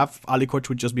they have, Ali Koç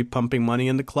would just be pumping money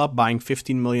in the club, buying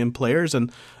 15 million players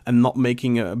and not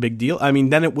making a big deal. I mean,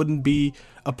 then it wouldn't be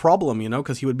a problem,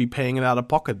 because he would be paying it out of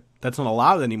pocket. That's not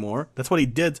allowed anymore. That's what he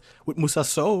did with Moussa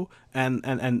Sow, and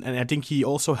I think he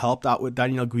also helped out with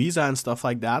Daniel Guiza and stuff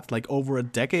like that, like over a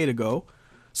decade ago.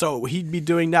 So he'd be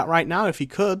doing that right now if he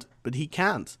could, but he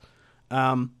can't.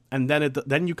 And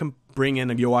then you can bring in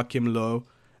a Joachim Low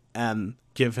and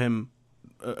give him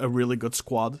a really good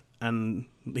squad, and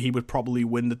he would probably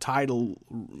win the title,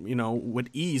 with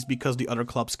ease, because the other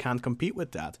clubs can't compete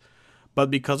with that. But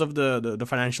because of the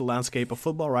financial landscape of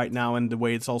football right now and the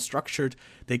way it's all structured,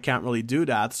 they can't really do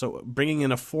that. So bringing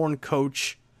in a foreign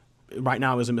coach right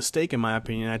now is a mistake, in my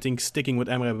opinion. I think sticking with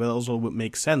Emre Belözoğlu would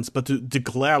make sense. But to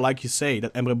declare, like you say,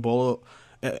 that Emre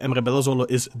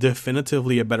Belözoğlu is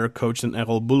definitively a better coach than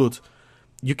Erol Bulut,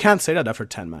 you can't say that after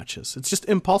 10 matches. It's just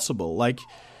impossible. Like,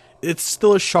 it's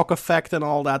still a shock effect and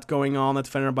all that going on at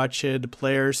Fenerbahce, the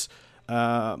players,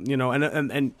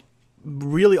 and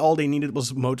really all they needed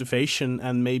was motivation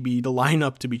and maybe the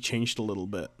lineup to be changed a little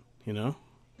bit,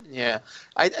 Yeah,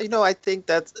 I think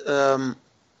that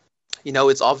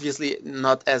it's obviously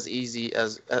not as easy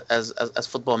as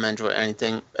Football Manager or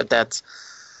anything. That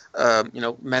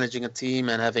managing a team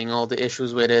and having all the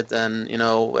issues with it, and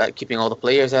keeping all the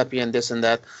players happy and this and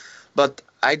that. But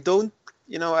I don't,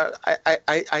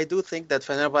 I do think that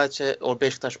Fenerbahce or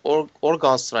Beşiktaş or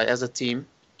Galatasaray as a team,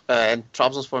 and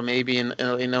Trabzonspor maybe in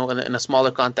a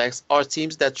smaller context, are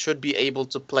teams that should be able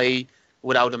to play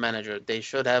without a manager. They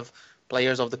should have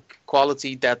players of the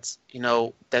quality that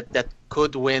that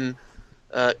could win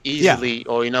easily,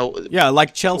 or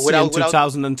like Chelsea in without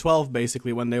 2012,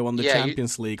 basically when they won the Yeah,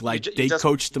 Champions League. Like you they just,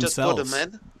 coached you just put themselves.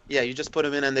 them in. Yeah, you just put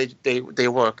them in and they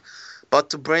work. But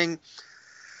to bring,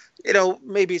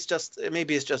 maybe it's just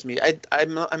me.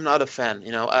 I'm not a fan.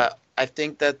 I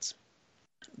think that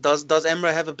does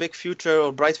Emre have a big future or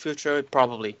bright future?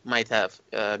 Probably might have.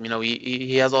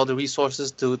 He has all the resources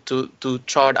to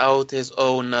chart out his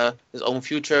own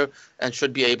future, and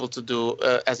should be able to do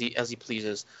as he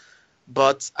pleases.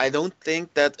 But I don't think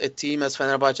that a team as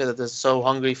Fenerbahce, that is so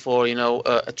hungry for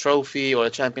a trophy or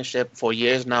a championship for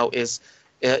years now, it's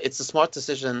a smart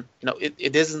decision.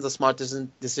 It isn't a smart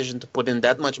decision to put in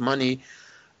that much money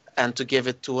and to give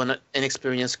it to an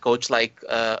inexperienced coach like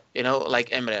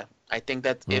Emre. I think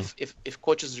that if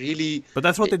coaches really, but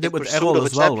that's what they did with Errol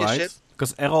as well, right?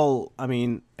 Because Errol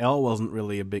wasn't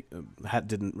really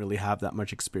didn't really have that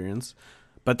much experience.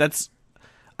 But that's,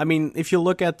 I mean, if you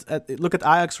look at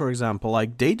Ajax, for example,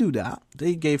 like they do that.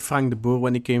 They gave Frank de Boer,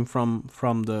 when he came from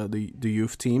the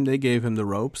youth team, they gave him the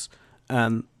ropes,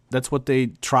 and that's what they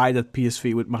tried at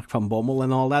PSV with Mark van Bommel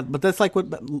and all that. But that's like what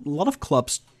a lot of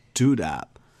clubs do that,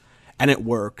 and it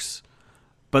works.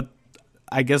 But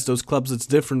I guess those clubs, it's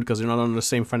different because they're not under the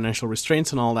same financial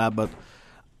restraints and all that. But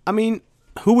I mean,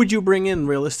 who would you bring in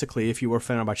realistically if you were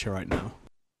Fenerbahce right now?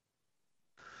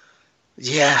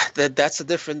 Yeah, that's a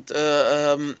different.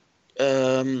 That's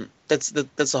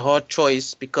a hard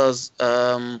choice because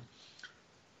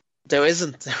there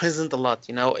isn't a lot.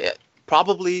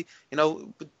 Probably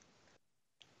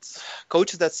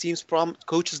coaches that seem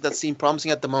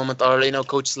promising at the moment are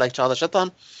coaches like Çağdaş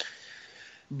Atan.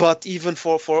 But even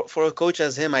for a coach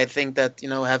as him, I think that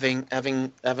having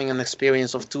an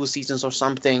experience of 2 seasons or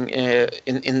something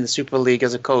in the Super League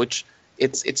as a coach,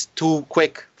 it's too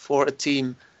quick for a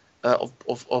team of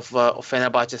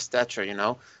Fenerbahce's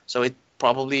stature. So it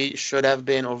probably should have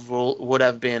been or would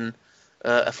have been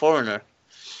a foreign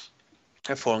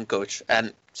coach.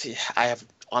 And I have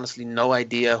honestly no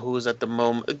idea who's at the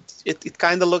moment. It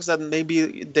kind of looks that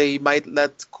maybe they might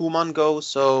let Koeman go.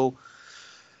 So.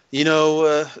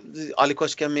 Ali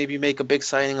Koç can maybe make a big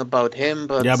signing about him,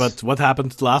 but but what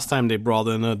happened last time they brought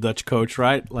in a Dutch coach,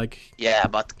 right? Like,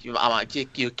 but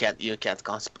you can't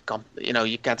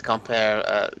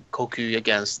compare Cocu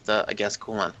against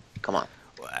Koeman. Come on,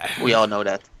 we all know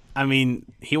that. I mean,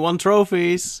 he won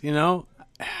trophies, At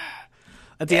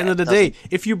the end of the day,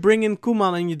 if you bring in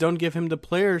Koeman and you don't give him the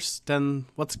players, then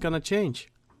what's gonna change?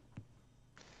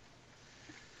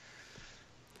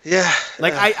 Yeah,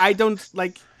 like I don't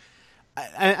like.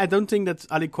 I don't think that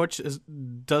Ali Koç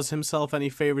does himself any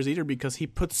favors either, because he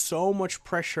puts so much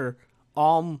pressure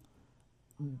on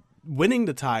winning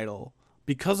the title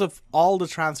because of all the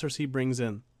transfers he brings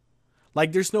in.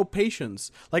 Like, there's no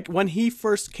patience. Like, when he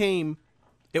first came,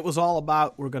 it was all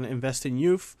about, we're going to invest in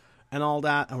youth and all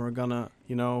that, and we're going to,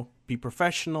 be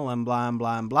professional and blah, and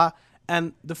blah, and blah.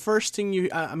 And the first thing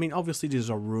obviously these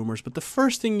are rumors, but the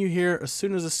first thing you hear as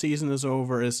soon as the season is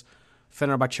over is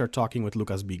Fenerbahce are talking with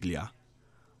Lucas Biglia.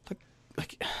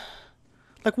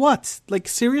 Like what? Like,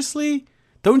 seriously?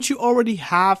 Don't you already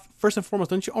have, first and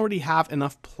foremost,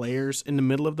 enough players in the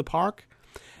middle of the park?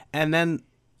 And then,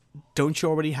 don't you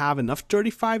already have enough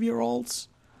 35-year-olds?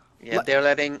 Yeah, they're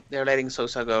letting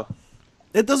Sosa go.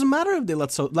 It doesn't matter if they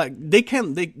let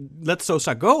they let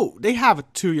Sosa go. They have a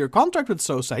 2-year contract with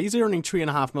Sosa. He's earning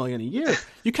 $3.5 million a year.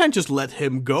 You can't just let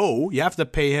him go. You have to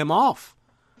pay him off.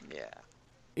 Yeah.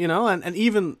 And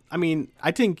even,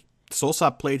 I think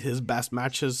Sosa played his best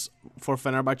matches for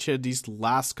Fenerbahce these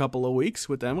last couple of weeks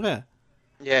with Emre.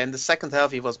 Yeah, in the second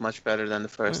half he was much better than the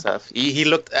first half. He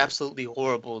looked absolutely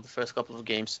horrible the first couple of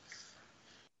games.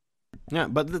 Yeah,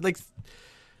 but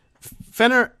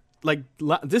Fener,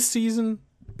 this season,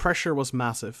 pressure was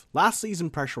massive. Last season,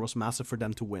 pressure was massive for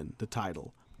them to win the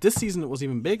title. This season, it was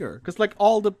even bigger. Because,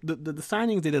 all the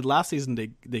signings they did last season,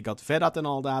 they got Vedat and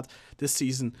all that. This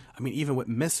season, even with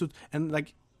Mesut. And,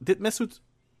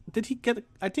 did he get...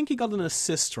 I think he got an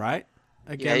assist, right?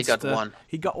 He got one.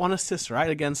 He got one assist, right?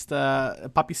 Against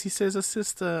Papi Cissé's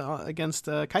assist against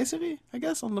Kayseri, I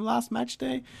guess, on the last match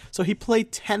day. So he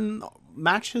played 10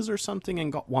 matches or something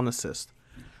and got one assist.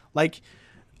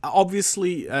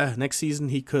 Obviously, next season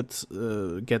he could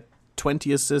get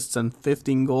 20 assists and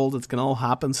 15 goals. It can all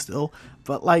happen still.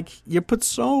 But, you put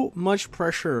so much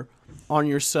pressure on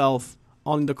yourself,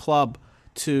 on the club,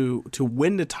 to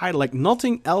win the title.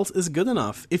 Nothing else is good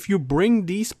enough. If you bring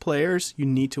these players, you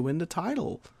need to win the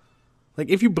title.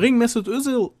 If you bring Mesut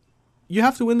Özil, you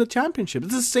have to win the championship.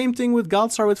 It's the same thing with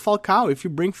Galatasaray with Falcao. If you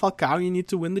bring Falcao, you need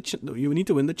to win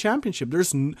the championship.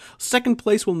 Second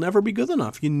place will never be good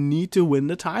enough. You need to win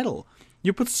the title.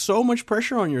 You put so much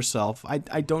pressure on yourself.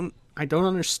 I don't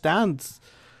understand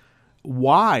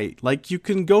why. Like, you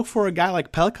can go for a guy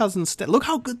like Pelkas instead. Look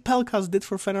how good Pelkas did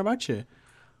for Fenerbahce.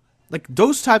 Like,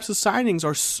 those types of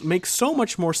signings make so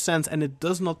much more sense, and it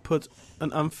does not put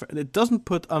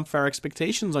unfair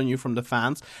expectations on you from the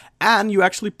fans, and you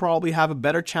actually probably have a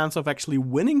better chance of actually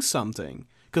winning something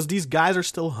because these guys are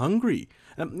still hungry.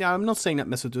 I'm not saying that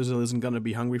Mesut Özil isn't going to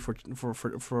be hungry for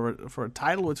a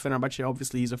title with Fenerbahce.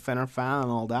 Obviously, he's a Fener fan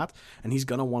and all that, and he's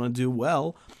going to want to do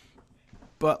well.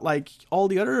 But like all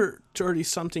the other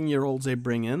 30-something-year-olds they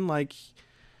bring in, like.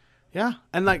 Yeah,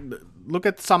 and like, look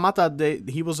at Samatta.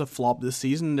 He was a flop this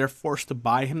season. They're forced to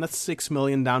buy him. That's $6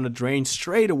 million down the drain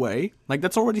straight away. Like,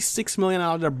 that's already $6 million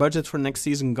out of their budget for next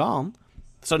season gone.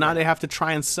 So now they have to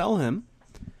try and sell him.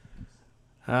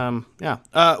 Yeah.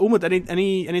 Umut,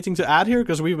 anything to add here?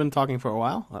 Because we've been talking for a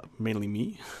while. Mainly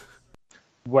me.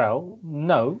 Well,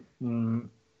 no.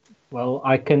 Well,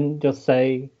 I can just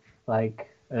say,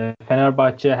 like,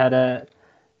 Fenerbahce had a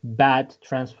bad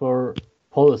transfer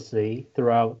policy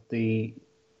throughout a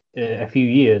few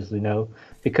years,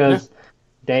 because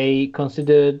they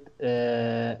considered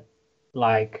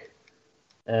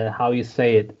how you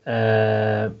say it,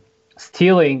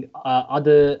 stealing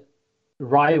other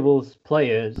rivals'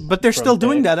 players. But they're still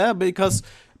doing that, because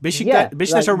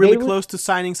Beşiktaş are really close to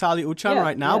signing Salih Uçan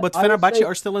right now, but Fenerbahce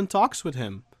are still in talks with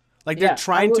him. Like, they're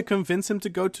trying to convince him to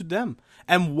go to them.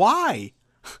 And why?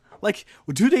 Like,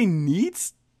 do they need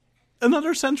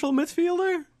another central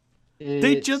midfielder?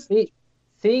 They just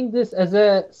seeing this as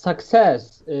a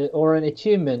success or an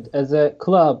achievement as a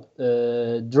club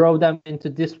drove them into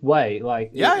this way.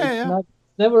 Like, it's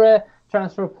never a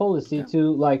transfer policy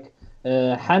to like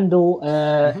handle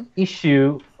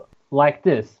issue like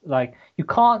this. Like, you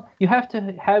have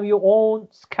to have your own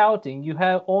scouting. You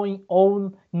have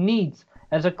own needs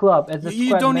as a club. As a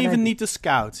you don't even need to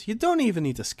scout. You don't even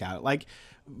need to scout. Like,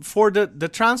 for the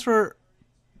transfer.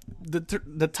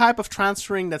 The type of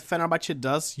transferring that Fenerbahce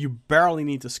does, you barely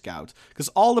need to scout, because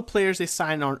all the players they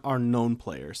sign are known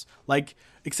players. Like,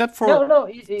 except for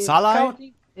Salah.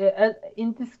 Scouting,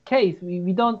 in this case,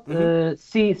 we don't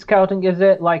see scouting as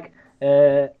a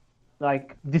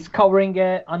like discovering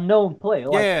an unknown player.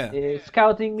 Like,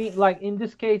 scouting means, like, in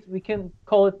this case, we can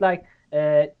call it like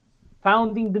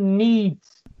founding the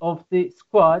needs of the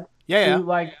squad.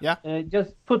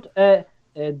 Just put a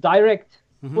direct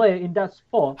player in that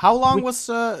spot. How long was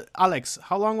Alex?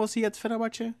 How long was he at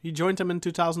Fenerbahce? He joined him in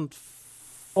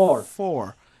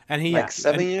 2004. And he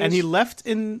 7 years. And he left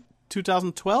in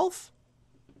 2012.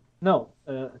 No,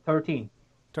 13.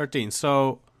 13.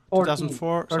 So 14,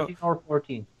 2004. 13 or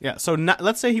 14. Yeah. So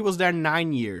let's say he was there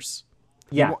 9 years.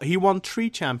 Yeah. He won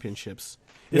 3 championships.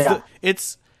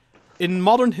 It's in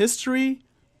modern history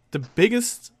the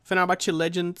biggest Fenerbahce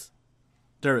legend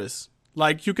there is.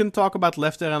 Like, you can talk about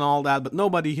Lefter and all that, but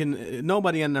nobody who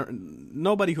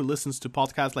listens to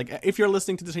podcasts, like, if you're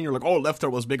listening to this and you're like, oh,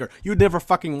 Lefter was bigger, you never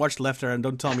fucking watched Lefter, and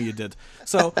don't tell me you did.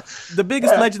 So, the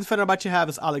biggest legend Fenerbahce have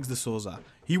is Alex de Souza.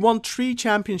 He won 3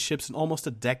 championships in almost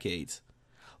a decade.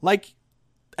 Like,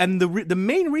 and the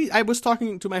main reason, I was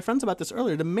talking to my friends about this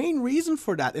earlier, the main reason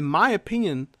for that, in my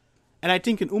opinion, and I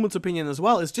think in Umut's opinion as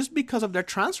well, is just because of their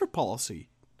transfer policy,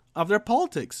 of their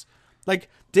politics. Like,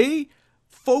 they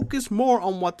focus more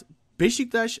on what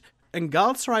Beşiktaş and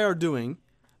Galatasaray are doing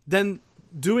than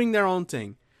doing their own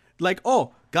thing. Like,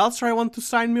 oh, Galatasaray want to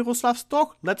sign Miroslav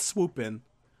Stoch, let's swoop in.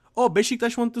 Oh,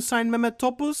 Beşiktaş want to sign Mehmet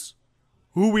Topuz,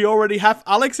 who we already have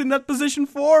Alex in that position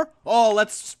for. Oh,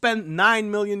 let's spend 9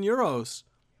 million euros.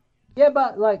 Yeah,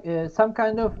 but like some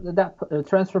kind of that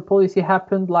transfer policy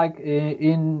happened like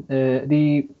in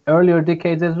the earlier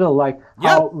decades as well. Like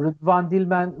how Rıdvan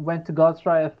Dilmen went to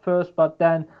Galatasaray at first, but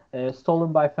then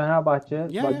stolen by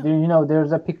Fenerbahce.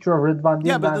 There's a picture of Rıdvan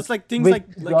Dilmen but things with like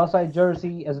Galatasaray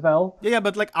jersey as well. Yeah,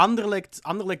 but like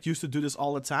Anderlecht used to do this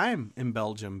all the time in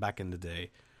Belgium back in the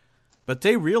day. But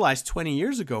they realized 20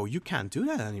 years ago, you can't do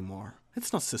that anymore.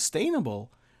 It's not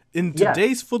sustainable. In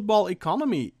today's football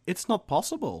economy, it's not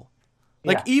possible.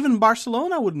 Like, even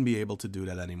Barcelona wouldn't be able to do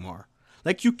that anymore.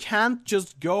 Like, you can't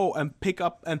just go and pick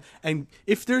up and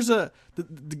if there's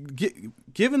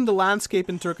given the landscape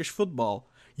in Turkish football,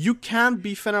 you can't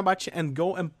be Fenerbahce and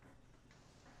go and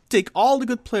take all the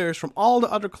good players from all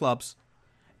the other clubs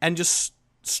and just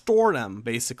store them,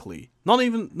 basically. Not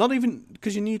even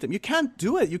because you need them. You can't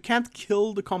do it. You can't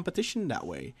kill the competition that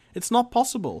way. It's not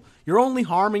possible. You're only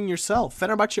harming yourself.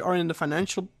 Fenerbahce are in the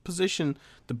financial position,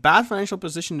 the bad financial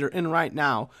position they're in right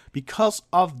now because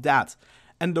of that.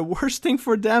 And the worst thing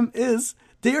for them is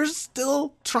they're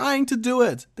still trying to do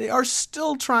it. They are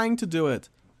still trying to do it.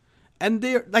 And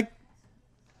they're like,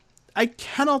 I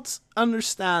cannot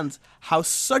understand how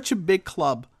such a big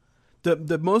club,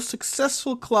 the most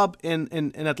successful club in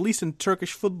at least in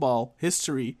Turkish football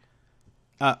history,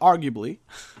 arguably,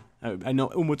 I know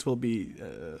Umut will be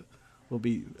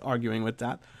arguing with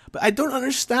that, but I don't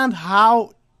understand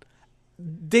how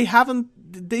they haven't.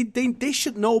 They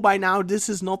should know by now this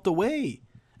is not the way,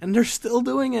 and they're still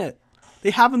doing it. They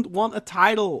haven't won a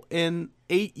title in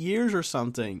 8 years or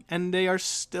something, and they are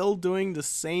still doing the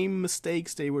same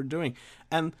mistakes they were doing.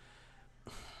 And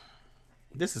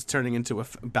this is turning into a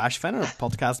Bash Fener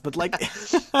podcast, but like...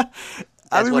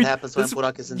 That's what happens when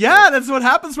Burak isn't here. Yeah, that's what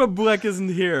happens when Burak isn't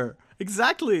here.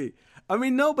 Exactly. I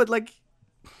mean, no, but like...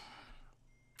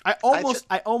 I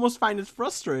almost find it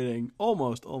frustrating.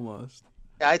 Almost.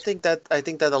 I think that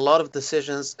a lot of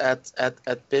decisions at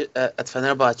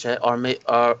Fenerbahce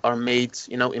are made,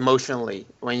 you know, emotionally.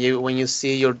 When you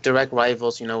see your direct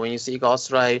rivals, you know, when you see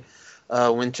Galatasaray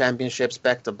win championships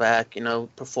back to back, you know,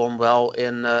 perform well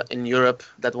in Europe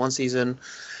that one season,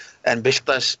 and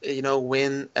Beşiktaş, you know,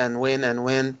 win,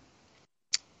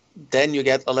 then you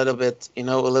get a little bit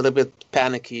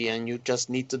panicky, and you just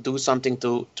need to do something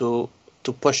to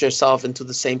push yourself into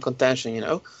the same contention, you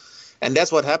know. And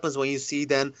that's what happens when you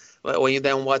then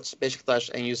watch Beşiktaş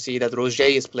and you see that Roger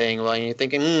is playing well, and you're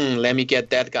thinking, let me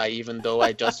get that guy, even though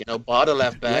I just, you know, bought a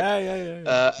left back.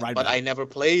 Yeah. Right but back. I never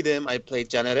played him. I played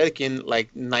Caner Erkin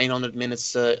like 900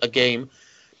 minutes a game.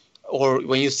 Or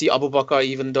when you see Abubakar,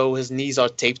 even though his knees are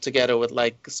taped together with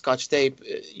like scotch tape,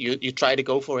 you try to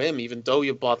go for him, even though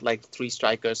you bought like 3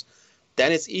 strikers.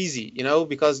 Then it's easy, you know,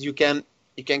 because you can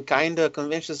kind of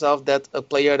convince yourself that a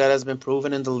player that has been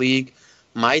proven in the league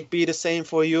might be the same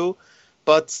for you,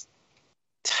 but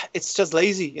it's just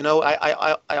lazy. You know,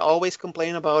 I always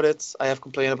complain about it. I have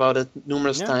complained about it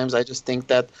numerous times. I just think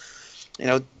that, you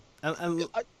know,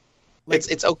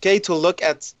 it's okay to look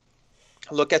at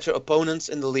your opponents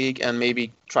in the league and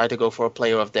maybe try to go for a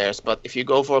player of theirs. But if you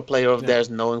go for a player of theirs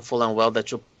knowing full and well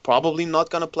that you're probably not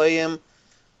going to play him,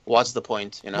 what's the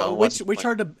point? You know, which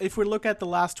are if we look at the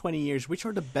last 20 years, which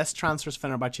are the best transfers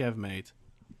Fenerbahce have made?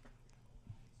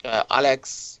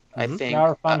 Alex, I think.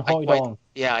 Van Hooijdonk.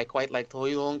 I quite liked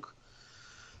Hooijdonk.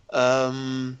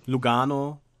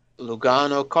 Lugano.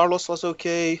 Carlos was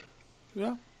okay.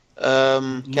 Yeah.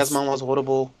 Kezman was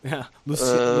horrible. Yeah.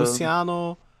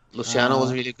 Luciano. Luciano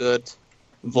was really good.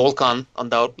 Volkan,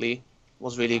 undoubtedly,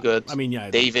 was really good. I mean,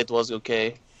 yeah. David was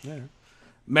okay. Yeah.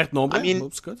 Mert Nobre, I mean,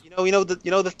 was good. You know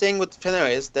the thing with Fener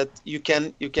is that you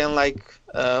can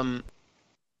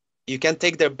you can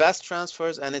take their best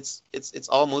transfers, and it's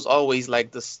almost always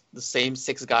like the same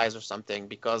 6 guys or something,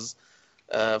 because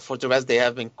for the rest they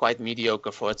have been quite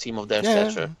mediocre for a team of their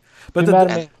stature. But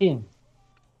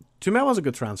Tümer was a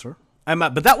good transfer.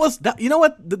 But that was that. You know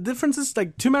what the difference is?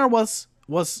 Like Tümer was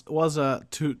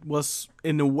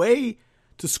in a way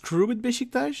to screw with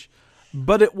Beşiktaş,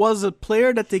 but it was a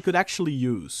player that they could actually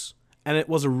use. And it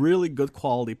was a really good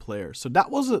quality player. So that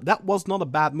was not a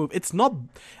bad move. It's not.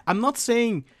 I'm not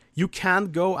saying you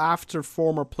can't go after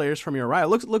former players from your right.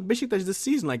 Look, Beşiktaş this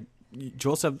season, like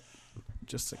Joseph.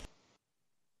 Just a second.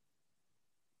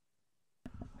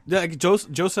 Like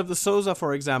Joseph de Souza,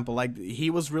 for example, like he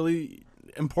was really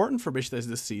important for Beşiktaş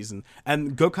this season,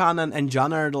 and Gökhan and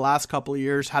Caner the last couple of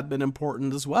years had been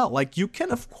important as well. Like you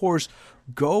can of course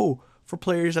go for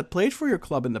players that played for your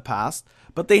club in the past,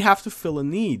 but they have to fill a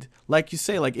need. Like you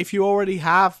say, like if you already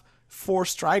have 4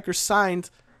 strikers signed,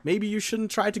 maybe you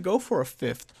shouldn't try to go for a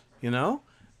 5th, you know?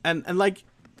 And like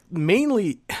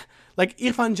mainly like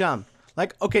Irfan Can.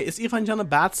 Like, okay, is Irfan Can a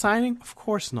bad signing? Of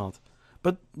course not.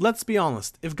 But let's be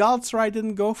honest, if Galatasaray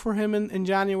didn't go for him in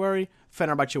January,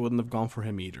 Fenerbahce wouldn't have gone for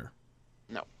him either.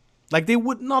 No. Like they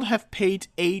would not have paid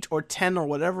 8 or 10 or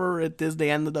whatever it is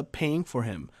they ended up paying for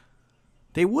him.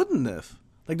 They wouldn't have.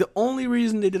 Like, the only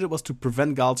reason they did it was to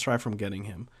prevent Galatasaray from getting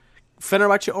him.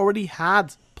 Fenerbahce already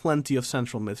had plenty of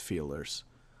central midfielders.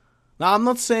 Now, I'm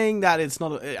not saying that it's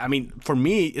not... I mean, for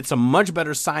me, it's a much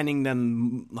better signing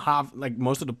than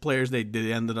most of the players they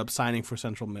ended up signing for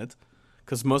central mid.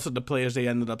 Because most of the players they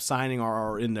ended up signing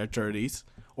are in their 30s.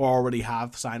 Or already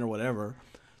have signed or whatever.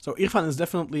 So Irfan Can is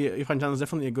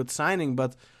definitely a good signing,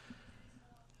 but...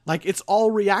 Like, it's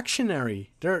all reactionary.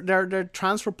 Their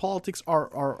transfer politics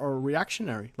are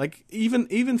reactionary. Like, even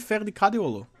Ferdi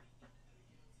Kadioglu.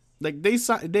 Like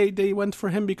they went for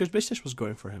him because Beşiktaş was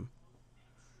going for him.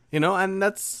 And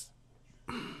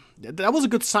that was a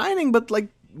good signing, but like,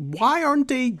 why aren't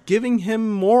they giving him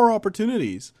more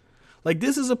opportunities? Like,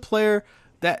 this is a player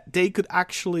that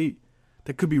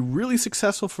that could be really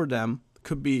successful for them,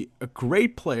 could be a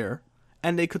great player,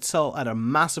 and they could sell at a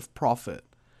massive profit.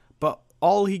 But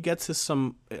all he gets is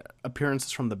some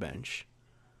appearances from the bench.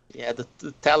 Yeah,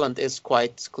 the talent is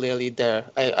quite clearly there.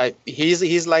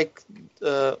 He's like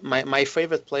my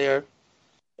favorite player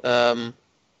at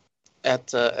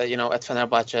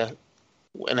Fenerbahce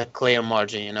in a clear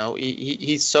margin.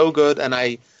 He's so good, and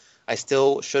I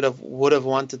still would have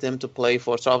wanted him to play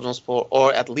for Trabzonspor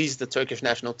or at least the Turkish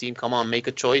national team. Come on, make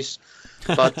a choice.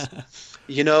 But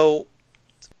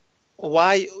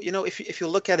why? If you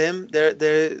look at him,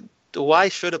 why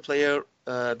should a player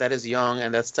that is young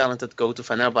and that's talented go to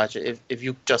Fenerbahce if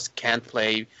you just can't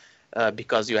play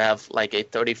because you have like a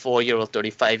 34-year-old,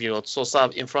 35-year-old Sosa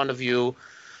in front of you?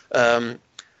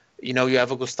 You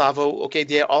have a Gustavo. Okay,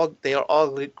 they are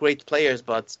all great players,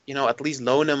 but at least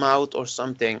loan them out or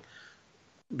something,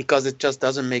 because it just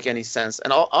doesn't make any sense.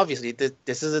 And obviously,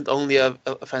 this isn't only a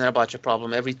Fenerbahce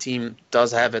problem. Every team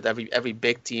does have it. Every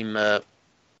big team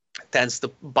tends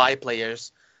to buy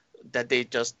players that they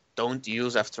just don't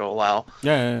use after a while.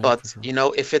 Yeah, but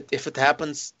sure. If it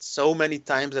happens so many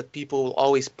times that people will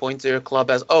always point to your club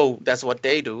as, oh, that's what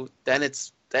they do, then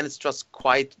it's just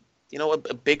quite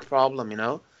a big problem.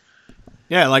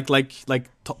 Yeah, like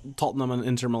Tottenham and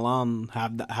Inter Milan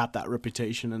had that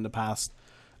reputation in the past.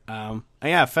 And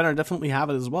yeah, Fener definitely have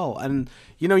it as well. And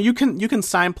you can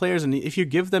sign players, and if you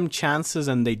give them chances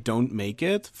and they don't make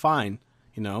it, fine.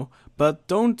 But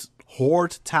don't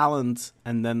hoard talent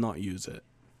and then not use it.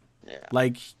 Yeah.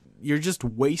 Like, you're just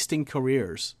wasting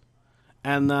careers.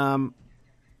 And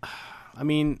I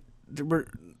mean,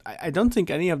 I don't think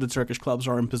any of the Turkish clubs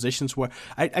are in positions where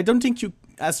I don't think you,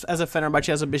 as a Fenerbahce,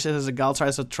 as a Beşiktaş, as a Galatasaray,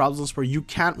 as a Trabzonspor, you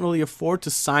can't really afford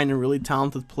to sign a really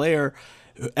talented player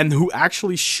and who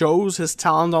actually shows his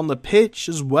talent on the pitch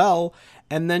as well,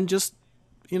 and then just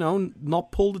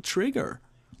not pull the trigger.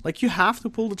 Like, you have to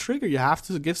pull the trigger. You have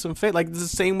to give some faith. Like, it's the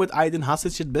same with Aydin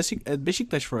Hasic at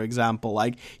Beşiktaş, for example.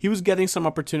 Like, he was getting some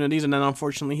opportunities, and then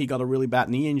unfortunately he got a really bad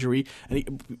knee injury.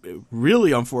 And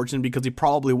really unfortunate, because he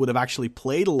probably would have actually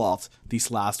played a lot these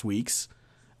last weeks.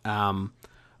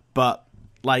 But,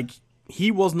 like, he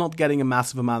was not getting a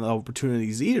massive amount of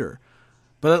opportunities either.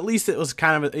 But at least it was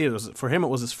for him, it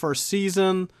was his first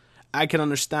season. I can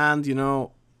understand,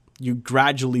 you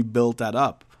gradually build that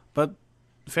up. But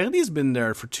Ferdi's been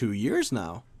there for 2 years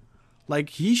now. Like,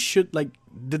 he should, like,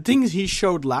 the things he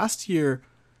showed last year,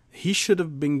 he should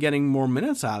have been getting more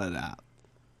minutes out of that.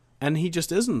 And he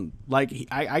just isn't. Like,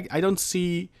 I don't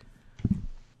see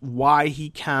why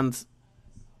he can't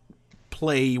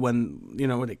play when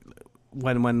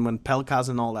Pelkas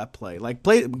and all that play. Like,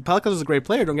 Pelkas is a great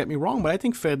player, don't get me wrong, but I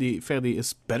think Ferdi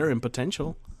is better in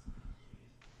potential.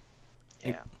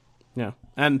 Yeah. Yeah.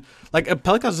 And, like,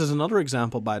 Pelkas is another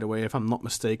example, by the way, if I'm not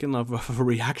mistaken, of a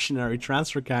reactionary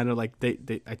transfer kind of. Like,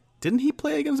 didn't he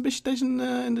play against Beşiktaş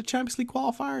in the Champions League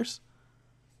qualifiers?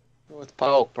 With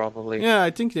PAOK, probably. Yeah,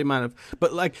 I think they might have.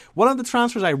 But, like, one of the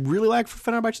transfers I really like for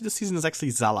Fenerbahce this season is actually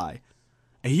Zalai.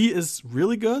 He is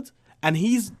really good, and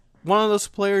he's one of those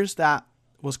players that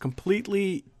was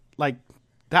completely, like,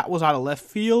 that was out of left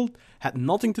field, had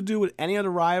nothing to do with any of the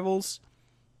rivals.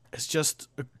 It's just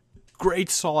a great,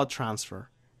 solid transfer.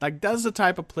 Like, that's the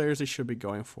type of players they should be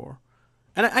going for.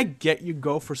 And I get you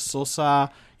go for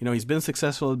Sosa. He's been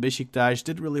successful at Beşiktaş,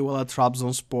 did really well at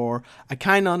Trabzonspor. I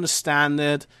kind of understand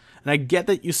it. And I get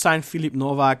that you signed Filip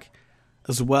Novak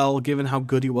as well, given how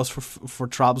good he was for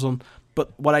Trabzon.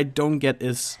 But what I don't get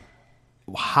is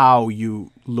how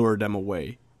you lure them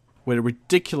away with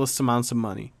ridiculous amounts of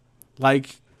money.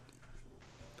 Like,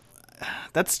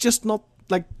 that's just not,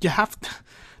 like,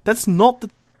 that's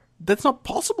not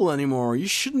possible anymore. You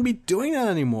shouldn't be doing that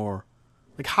anymore.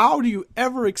 Like, how do you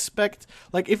ever expect,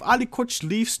 like, if Ali Koç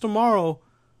leaves tomorrow,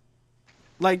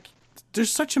 like,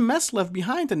 there's such a mess left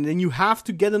behind, and then you have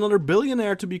to get another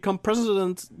billionaire to become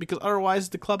president, because otherwise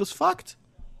the club is fucked.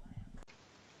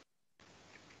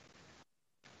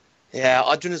 Yeah,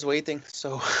 Arjun is waiting,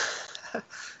 so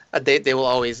they will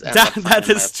always end that up that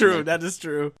fine, is true. That is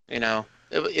true.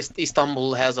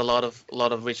 Istanbul has a lot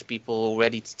of rich people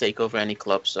ready to take over any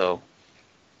club. So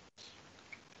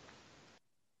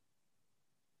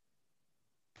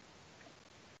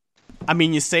I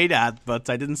mean, you say that, but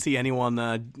I didn't see anyone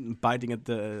biting at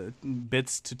the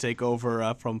bits to take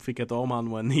over from Fikret Orman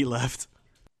when he left.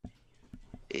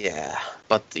 Yeah,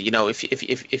 but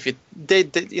if they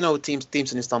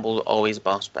teams in Istanbul always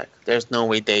bounce back. There's no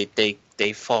way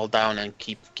they fall down and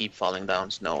keep falling down.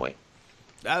 There's no way.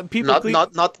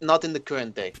 Not in the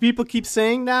current day. People keep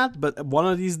saying that, but one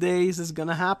of these days is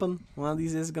gonna happen. One of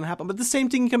these days is gonna happen. But the same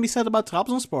thing can be said about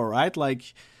Trabzonspor, right?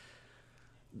 Like,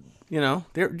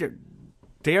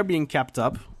 they are being kept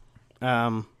up.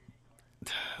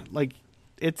 Like,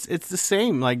 it's the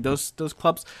same. Like those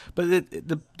clubs, but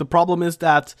the problem is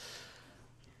that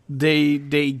they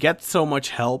get so much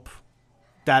help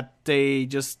that they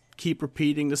just keep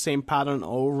repeating the same pattern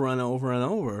over and over and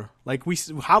over. Like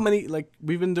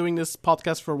we've been doing this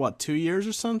podcast for what, 2 years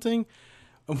or something.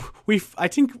 I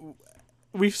think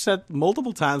we've said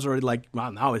multiple times already, like,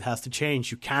 well, now it has to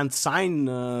change. You can't sign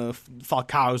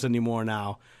Falcao's anymore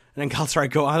now. And then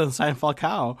Galatasaray go out and sign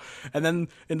Falcao. And then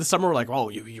in the summer, we're like, oh,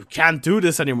 you can't do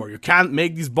this anymore. You can't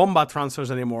make these Bomba transfers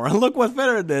anymore. And look what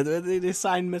Federer did. They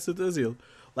signed Mesut Özil.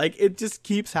 Like, it just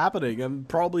keeps happening. And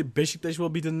probably Besiktas will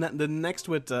be the next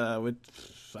with I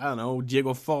don't know,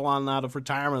 Diego Forlan out of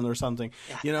retirement or something.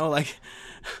 Like,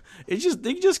 they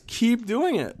just keep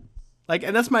doing it. Like,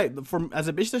 and that's as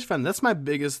a Besiktas fan, that's my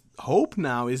biggest hope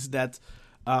now, is that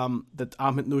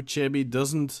Ahmet Nur Çebi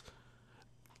doesn't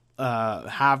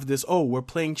have this, oh, we're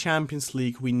playing Champions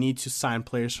League, we need to sign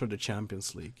players for the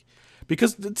Champions League.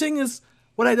 Because the thing is,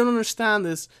 what I don't understand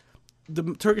is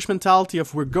the Turkish mentality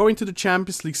of, we're going to the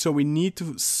Champions League, so we need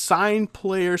to sign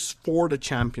players for the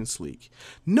Champions League.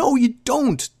 No, you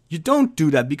don't. You don't do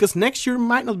that, because next year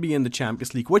might not be in the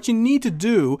Champions League. What you need to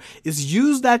do is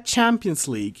use that Champions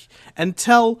League and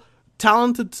tell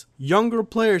talented younger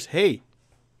players, hey, you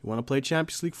want to play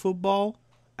Champions League football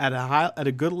at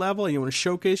a good level, and you want to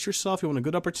showcase yourself, you want a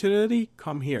good opportunity,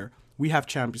 come here. We have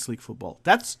Champions League football.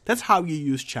 That's how you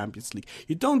use Champions League.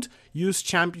 You don't use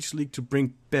Champions League to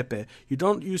bring Pepe. You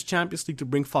don't use Champions League to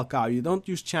bring Falcao. You don't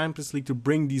use Champions League to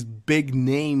bring these big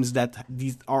names that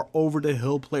these are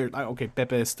over-the-hill players. Okay,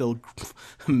 Pepe is still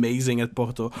amazing at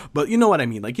Porto, but you know what I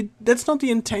mean. Like, that's not the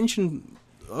intention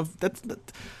of that.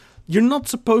 You're not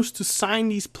supposed to sign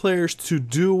these players to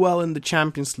do well in the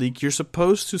Champions League. You're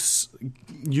supposed to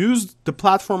use the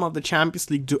platform of the Champions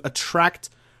League to attract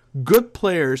good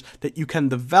players that you can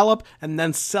develop and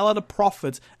then sell at a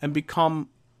profit and become,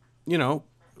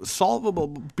 solvable,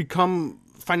 become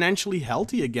financially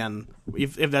healthy again,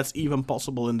 if that's even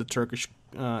possible in the Turkish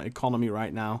economy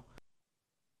right now.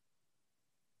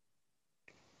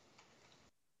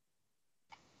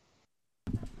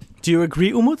 Do you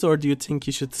agree, Umut, or do you think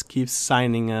you should keep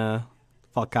signing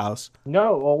Falcao's?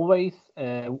 No, always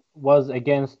was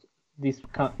against this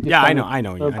I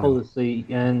know policy,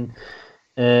 and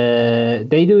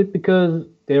they do it because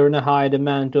they're in a high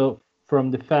demand from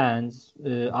the fans.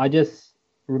 I just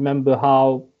remember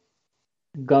how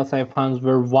Galatasaray fans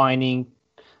were whining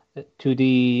to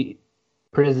the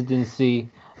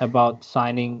presidency about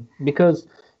signing, because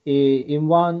in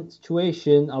one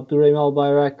situation, Abdurrahim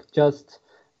Albayrak just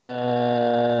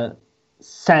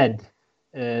said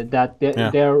that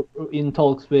they're in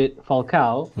talks with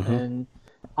Falcao, and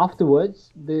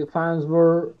afterwards the fans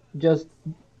were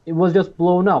it was just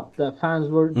blown up. The fans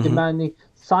were demanding,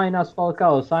 sign us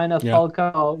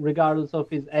Falcao, regardless of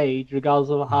his age,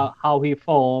 regardless of how he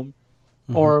formed,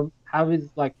 or how he's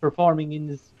like performing in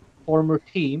his former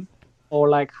team, or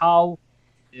like how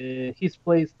his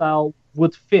play style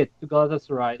would fit to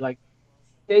Galatasaray. Like,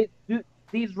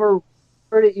 these were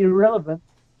pretty irrelevant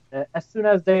as soon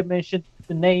as they mentioned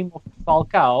the name of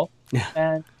Falcao,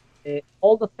 and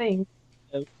all the things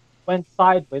went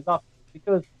sideways after,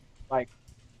 because like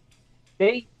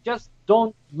they just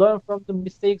don't learn from the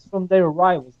mistakes from their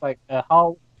rivals, like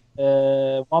how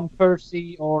Van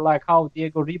Persie, or like how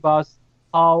Diego Ribas,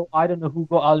 how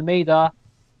Hugo Almeida,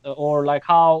 or like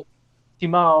how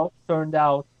Timao turned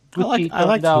out. I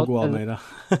liked Hugo Almeida.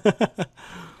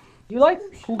 You like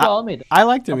Hugo Almeida? I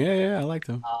liked him. Yeah, I liked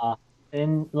him.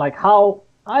 And like how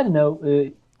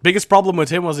biggest problem with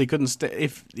him was he couldn't stay.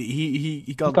 If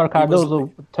he got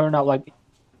Cardozo turned out like.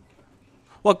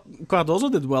 Well, Cardozo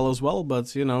did well as well,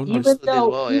 but even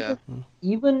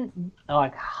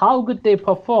like how good they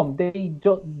perform, they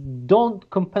don't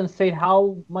compensate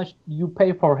how much you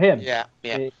pay for him. Yeah.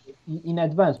 In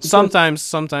advance.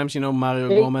 Sometimes Mario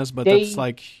Gomez, but that's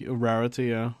like a rarity.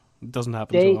 Yeah, it doesn't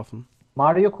happen too often.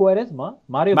 Mario Gomez.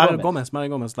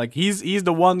 Like, he's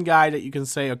the one guy that you can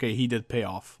say, okay, he did pay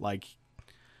off. Like,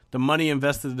 the money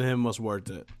invested in him was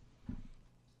worth it.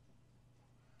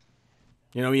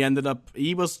 He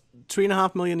was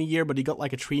 $3.5 million a year, but he got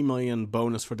like a $3 million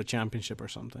bonus for the championship or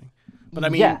something. But I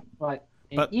mean, right.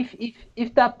 But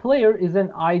if that player is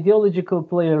an ideological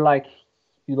player, like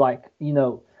like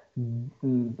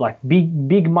like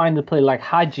big-minded player like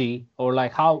Haji or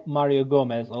like how Mario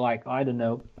Gomez or like I don't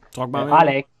know Talk about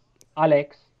maybe?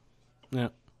 Alex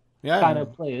Yeah. kind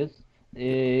of players,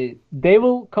 they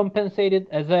will compensate it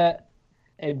as a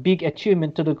big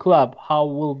achievement to the club. How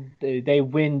will they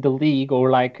win the league or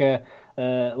like carry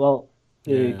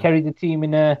the team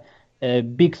in a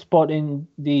big spot in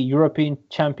the European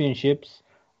Championships?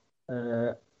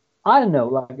 I don't know.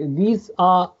 Like these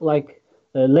are like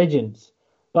legends,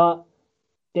 but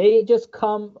they just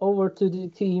come over to the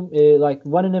team like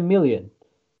 1 in a million.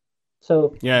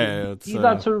 So these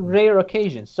are two rare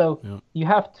occasions. So you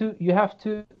have to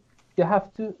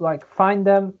like find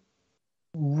them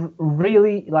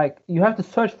really, like you have to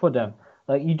search for them.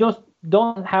 Like you just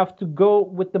don't have to go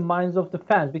with the minds of the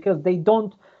fans because they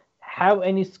don't have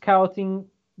any scouting.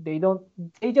 They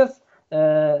just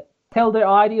tell their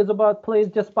ideas about players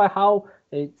just by how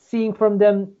seeing from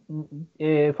them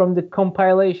from the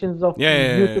compilations of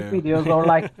YouTube videos or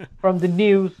like from the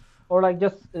news or like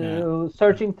just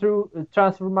searching through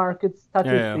transfer market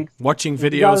statistics, watching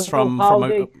videos from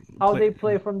how they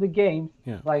play from the games,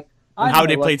 like and how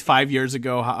they played 5 years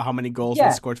ago, how many goals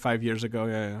they scored 5 years ago.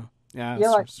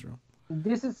 That's true.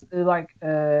 This is like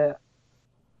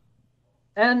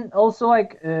and also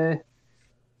like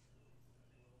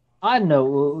I don't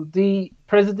know, the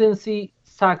presidency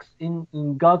sucks in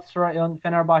Galatasaray and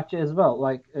Fenerbahce as well.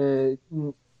 Like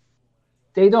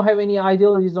they don't have any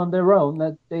ideologies on their own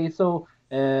that they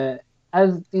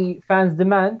as the fans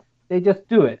demand, they just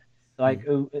do it. Like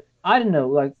I don't know,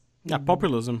 like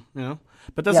populism,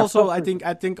 But that's also populism.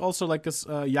 I think also like as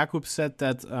Jakub said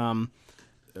that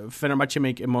Fenerbahce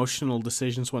make emotional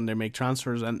decisions when they make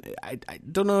transfers, and I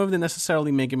don't know if they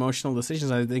necessarily make emotional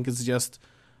decisions. I think it's just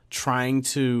trying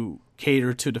to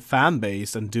cater to the fan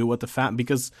base and do what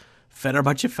because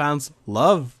Fenerbahce fans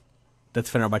love that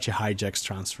Fenerbahce hijacks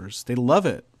transfers. They love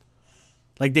it.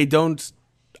 Like they don't.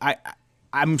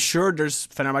 I'm sure there's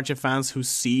Fenerbahce fans who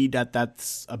see that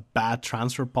that's a bad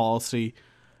transfer policy,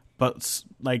 but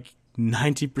like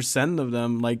 90% of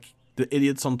them, like the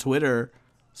idiots on Twitter.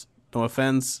 No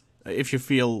offense. If you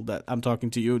feel that I'm talking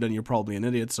to you, then you're probably an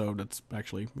idiot. So that's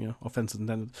actually, offense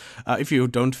intended. If you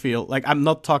don't feel like I'm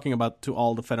not talking about to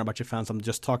all the Fenerbahce fans, I'm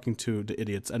just talking to the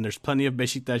idiots. And there's plenty of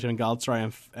Beşiktaş and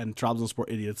Galatasaray and Trabzonspor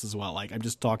idiots as well. Like I'm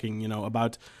just talking,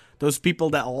 about those people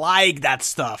that like that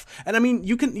stuff. And I mean,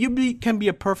 you can be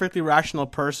a perfectly rational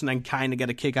person and kind of get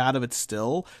a kick out of it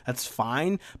still. That's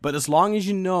fine. But as long as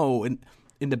you know in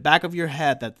the back of your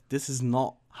head that this is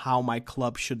not how my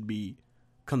club should be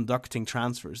conducting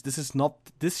transfers. This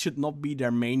should not be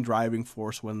their main driving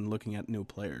force when looking at new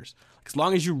players. As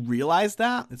long as you realize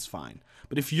that, it's fine.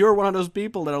 But if you're one of those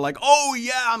people that are like, oh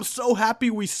yeah, I'm so happy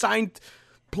we signed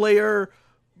player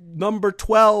number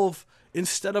 12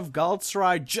 instead of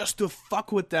Galatasaray just to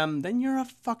fuck with them, then you're a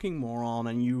fucking moron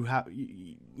and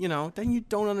then you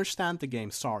don't understand the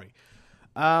game. Sorry.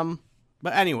 But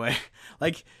anyway,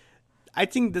 like I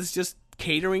think that's just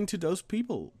catering to those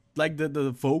people. Like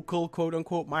the vocal quote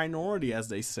unquote minority, as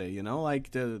they say,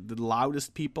 like the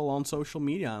loudest people on social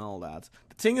media and all that.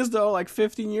 The thing is though, like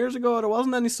 15 years ago there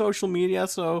wasn't any social media,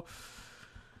 so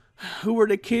who were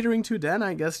they catering to then?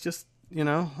 I guess just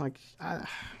like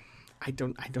I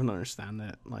don't understand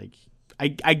that. Like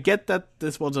I get that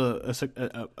this was a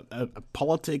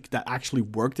politic that actually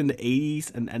worked in the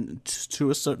 80s and to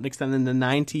a certain extent in the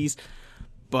 90s,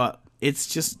 but it's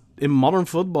just in modern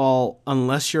football,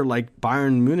 unless you're like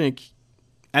Bayern Munich,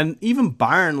 and even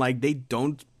Bayern, like they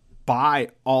don't buy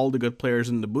all the good players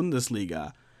in the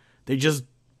Bundesliga. They just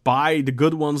buy the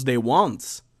good ones they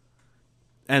want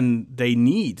and they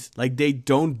need. Like they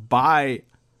don't buy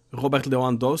Robert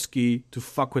Lewandowski to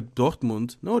fuck with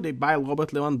Dortmund. No, they buy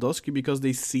Robert Lewandowski because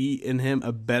they see in him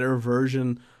a better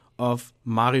version of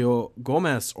Mario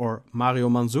Gomez or Mario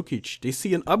Mandzukic. They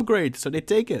see an upgrade, so they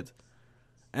take it.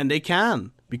 And they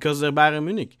can, because they're Bayern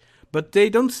Munich. But they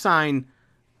don't sign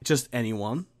just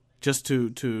anyone, just to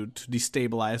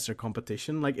destabilize their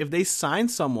competition. Like, if they sign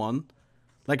someone,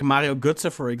 like Mario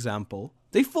Götze, for example,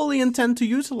 they fully intend to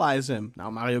utilize him. Now,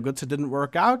 Mario Götze didn't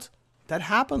work out. That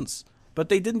happens. But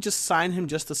they didn't just sign him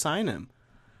just to sign him.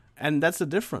 And that's the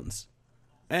difference.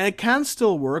 And it can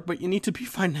still work, but you need to be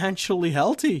financially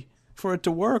healthy for it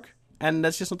to work. And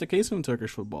that's just not the case in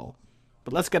Turkish football.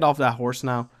 But let's get off that horse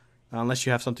now. Unless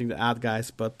you have something to add,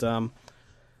 guys. But,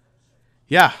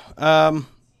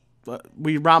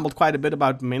 we rambled quite a bit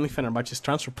about mainly Fenerbahce's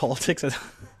transfer politics.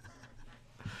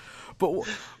 But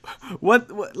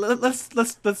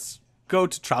let's go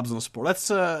to Trabzonspor. Let's,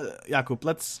 Jakub,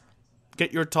 let's get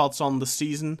your thoughts on the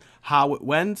season, how it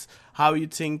went, how you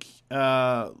think.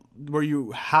 Were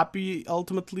you happy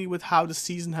ultimately with how the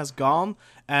season has gone,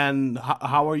 and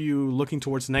how are you looking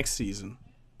towards next season?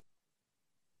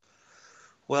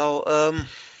 Well,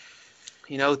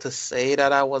 to say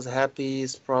that I was happy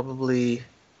is probably,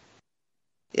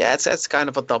 yeah, it's kind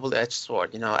of a double-edged sword.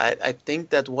 I think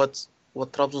that what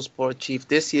Trabzonspor achieved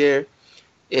this year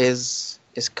is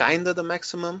kind of the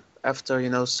maximum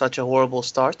after such a horrible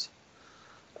start.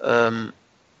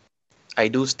 I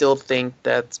do still think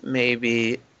that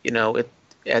maybe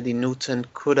Eddie Newton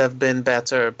could have been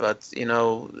better, but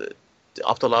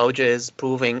Abdullah Hoca is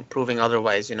proving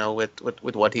otherwise.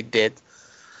 With what he did,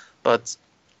 but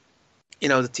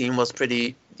the team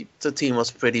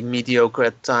was pretty mediocre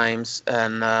at times,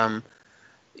 and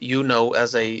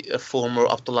as a former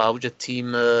Abdullah Hoca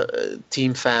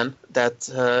team fan, that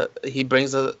he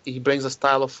brings a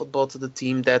style of football to the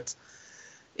team that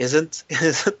isn't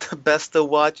the best to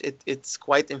watch. It's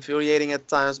quite infuriating at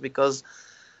times because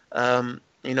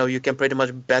you can pretty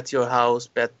much bet your house,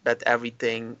 bet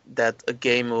everything that a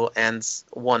game will end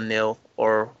 1-0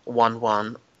 or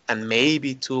 1-1 and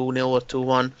maybe 2-0 or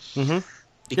 2-1. Mm-hmm.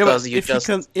 Because if he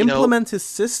can implement his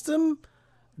system,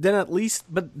 then at least.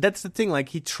 But that's the thing. Like,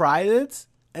 he tried it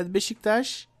at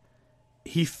Besiktas,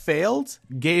 he failed,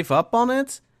 gave up on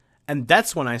it, and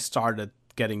that's when I started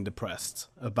getting depressed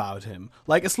about him.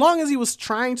 Like, as long as he was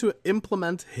trying to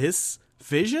implement his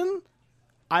vision,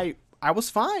 I was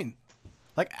fine.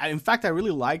 Like, in fact, I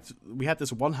really liked. We had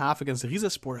this one half against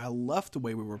Rizespor. I loved the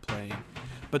way we were playing.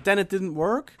 But then it didn't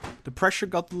work. The pressure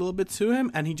got a little bit to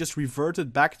him, and he just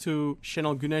reverted back to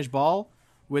Şenol Güneş ball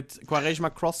with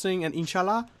Quaresma crossing and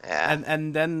Inshallah. Yeah.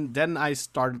 And then I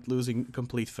started losing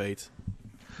complete faith.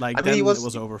 Like, it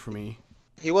was over for me.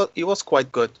 He was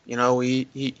quite good.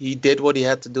 He did what he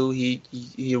had to do. He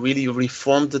really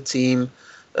reformed the team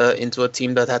into a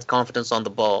team that had confidence on the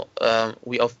ball.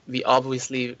 We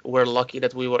obviously were lucky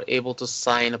that we were able to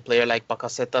sign a player like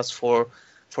Bakasetas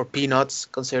for peanuts,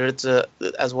 considered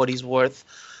as what he's worth,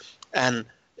 and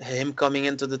him coming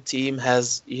into the team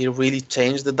he really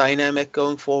changed the dynamic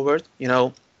going forward.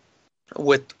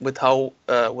 With how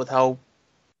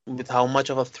much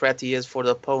of a threat he is for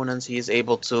the opponents, he is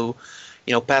able to,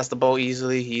 pass the ball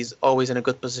easily. He's always in a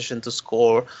good position to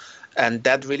score, and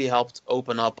that really helped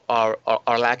open up our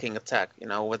lacking attack.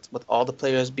 With all the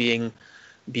players being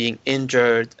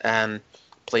injured and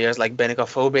players like Benika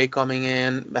Fobe coming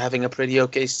in, having a pretty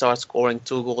okay start, scoring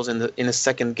 2 goals in the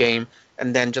second game,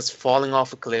 and then just falling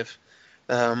off a cliff.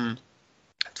 To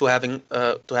having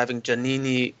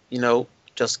Giannini,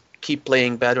 just keep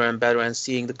playing better and better, and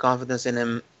seeing the confidence in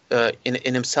him,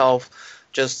 in himself,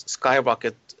 just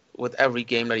skyrocket with every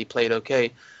game that he played.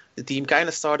 Okay, the team kind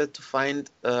of started to find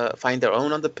their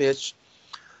own on the pitch.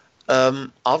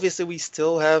 Obviously, we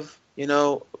still have,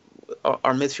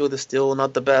 our midfield is still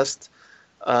not the best.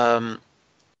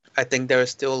 I think there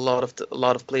is still a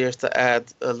lot of players to add.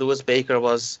 Lewis Baker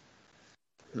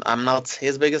I'm not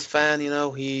his biggest fan.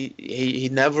 He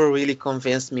never really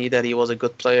convinced me that he was a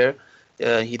good player.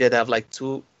 He did have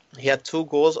he had 2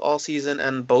 goals all season,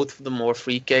 and both of them were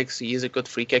free kicks. He is a good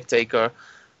free kick taker,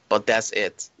 but that's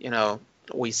it.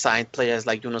 We signed players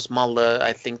like Yunus Mallı.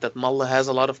 I think that Mallı has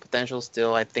a lot of potential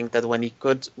still. I think that when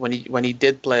he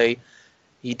did play,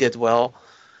 he did well.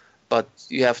 But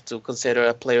you have to consider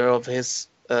a player of his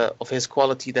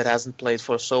quality that hasn't played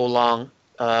for so long.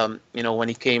 When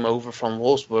he came over from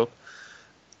Wolfsburg,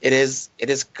 it is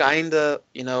kind of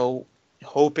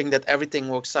hoping that everything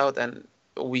works out, and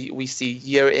we see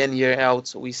year in, year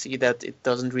out, we see that it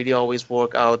doesn't really always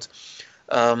work out.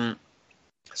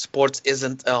 Sports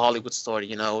isn't a Hollywood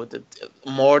story.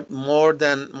 More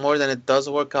than it does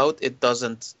work out, it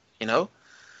doesn't.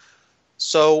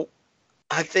 So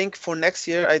I think for next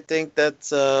year, I think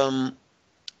that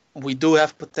we do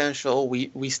have potential.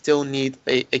 We still need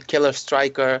a killer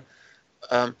striker.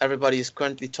 Everybody is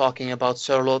currently talking about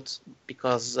Sørloth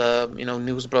because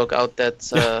news broke out that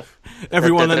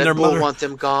everyone that and their Red Bull mother want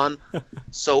him gone.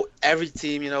 So every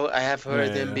team, I have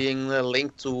heard him being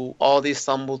linked to all these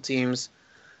Istanbul teams,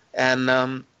 and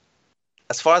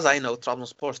as far as I know,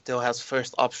 Trabzonspor still has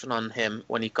first option on him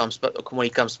when he comes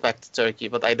back to Turkey.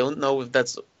 But I don't know if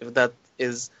that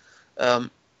is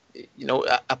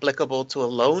applicable to a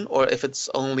loan or if it's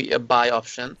only a buy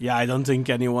option. Yeah, I don't think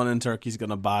anyone in Turkey is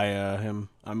gonna buy him.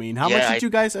 I mean, how much did you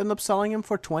guys end up selling him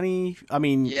for? 20? I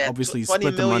mean, obviously 20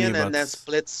 split the money, million, but and then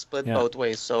split both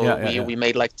ways. So we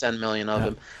made like 10 million of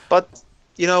him. But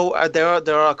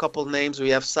there are a couple names. We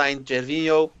have signed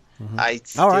Gervinho. Mm-hmm. I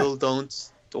still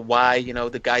don't. Why?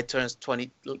 The guy turns 20.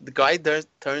 The guy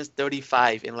turns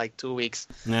 35 in like 2 weeks.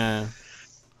 Yeah.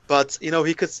 But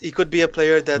he could be a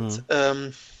player that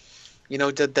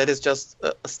that is just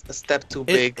a step too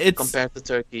big compared to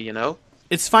Turkey.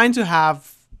 It's fine to have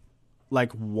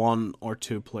like one or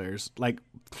two players. Like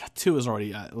two is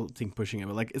already, I think, pushing it.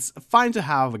 But like, it's fine to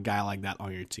have a guy like that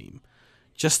on your team.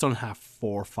 Just don't have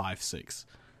 4, 5, 6,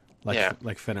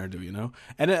 like Fener do,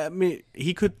 And I mean,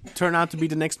 he could turn out to be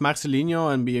the next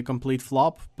Marcelinho and be a complete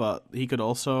flop, but he could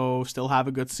also still have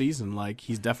a good season. Like,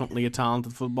 he's definitely a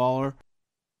talented footballer.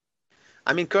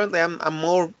 I mean, currently I'm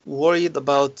more worried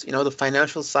about the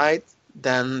financial side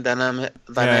than I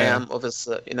am of his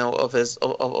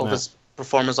his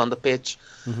performance on the pitch.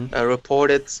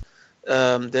 It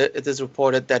is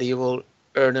reported that he will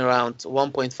earn around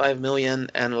 1.5 million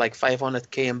and like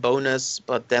 500k in bonus,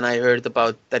 but then I heard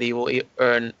about that he will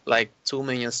earn like 2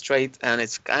 million straight, and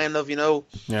it's kind of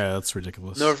that's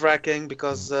ridiculous, nerve-wracking,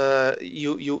 because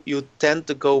you tend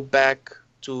to go back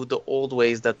to the old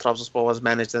ways that Trabzonspor was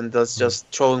managed, and that's just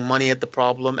throwing money at the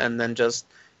problem and then just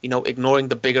ignoring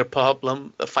the bigger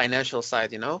problem, the financial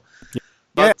side.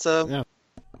 But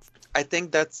I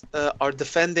think that's our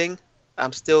defending.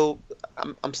 I'm still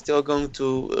going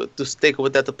to stick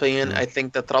with that opinion. I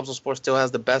think that Trabzonspor still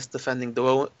has the best defending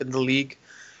duo in the league,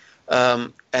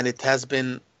 and it has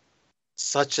been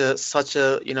such a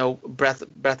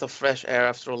breath of fresh air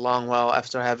after a long while,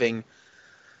 after having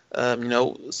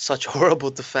such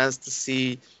horrible defense, to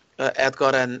see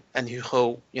Edgar and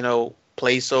Hugo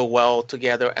play so well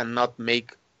together and not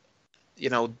make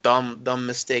dumb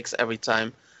mistakes every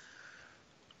time.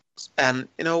 And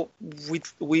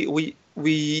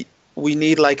we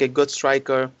need like a good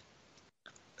striker.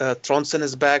 Trondsen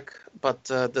is back, but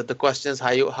the question is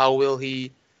how will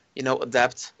he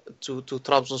adapt to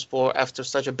Trabzonspor after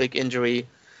such a big injury.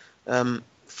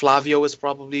 Flavio is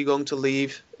probably going to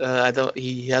leave.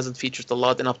 He hasn't featured a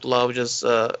lot in Abdullah's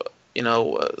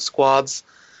squads.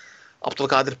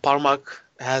 Abdulkadir Parmak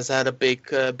has had a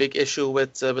big issue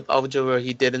with Avcı, where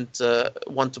he didn't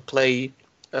want to play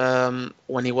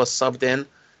when he was subbed in,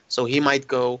 so he might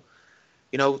go.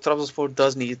 Trabzonspor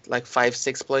does need like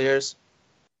 5-6 players,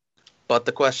 but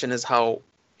the question is how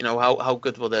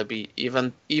good will they be?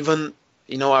 Even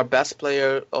our best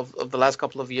player of the last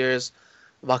couple of years,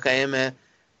 Vakayeme,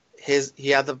 he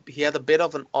had a bit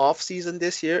of an off season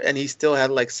this year, and he still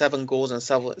had like 7 goals and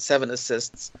 7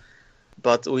 assists.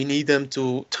 But we need him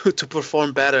to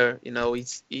perform better.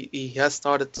 He has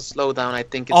started to slow down. I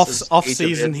think it's off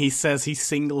season. He says he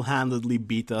single-handedly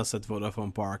beat us at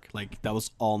Vodafone Park. Like, that was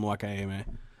all Nwakaeme.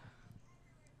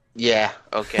 Yeah.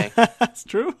 Okay. That's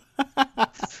true.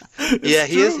 He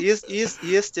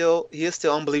is still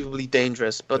unbelievably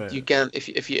dangerous. But you can,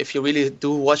 if you really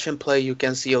do watch him play, you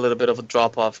can see a little bit of a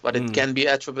drop off. But it can be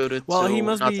attributed to he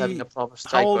must not be, having a proper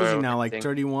striker. How old is he now? Like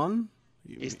 31.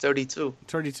 He's 32.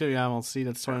 32, yeah, we'll see.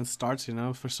 That's when it starts,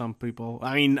 for some people.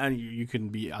 I mean, you can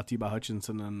be Atiba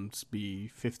Hutchinson and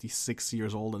be 56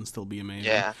 years old and still be amazing.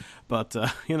 Yeah. But,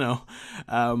 it's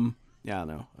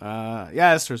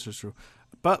true.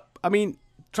 But, I mean,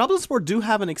 Trabzonspor do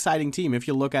have an exciting team if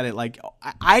you look at it. Like,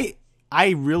 I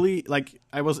really, like,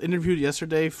 I was interviewed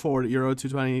yesterday for Euro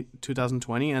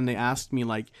 2020, and they asked me,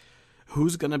 like,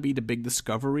 who's going to be the big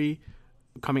discovery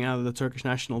coming out of the Turkish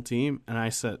national team, and I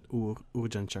said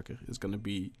Uğurcan Çakır is going to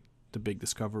be the big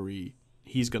discovery.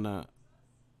 He's going to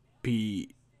be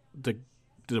the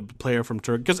player from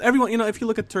Turkey, because everyone, if you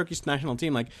look at Turkish national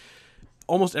team, like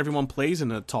almost everyone plays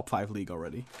in a top 5 league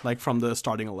already, like from the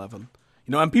starting 11.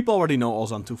 And people already know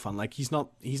Ozan Tufan. Like, he's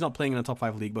not playing in a top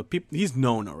 5 league, but he's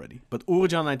known already. But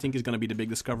Uğurcan, I think, is going to be the big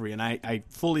discovery, and I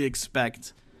fully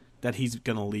expect that he's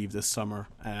going to leave this summer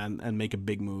and make a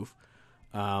big move.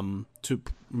 To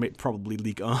probably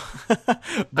League 1.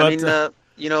 But, I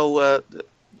mean,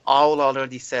 Aul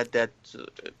already said that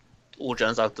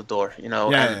Uğurcan's out the door.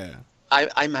 Yeah.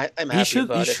 I'm happy he should,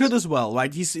 about he it. should as well,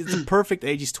 right? It's the perfect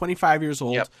age. He's 25 years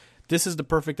old. Yep. This is the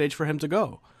perfect age for him to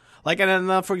go. Like, and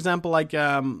then, for example, like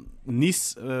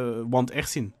Nice want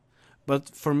Ersin, but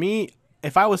for me,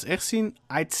 if I was Ersin,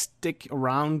 I'd stick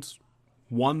around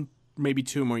 1, maybe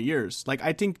 2 more years. Like,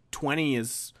 I think 20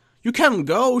 is. You can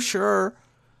go, sure,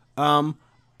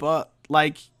 but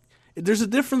like, there's a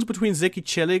difference between Zeki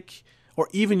Çelik or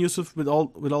even Yusuf, with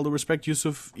all the respect,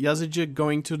 Yusuf Yazıcı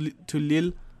going to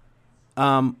Lille,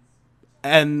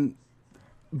 and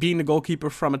being the goalkeeper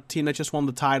from a team that just won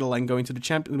the title and going to the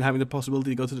having the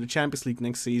possibility to go to the Champions League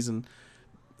next season.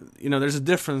 There's a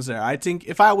difference there. I think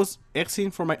if I was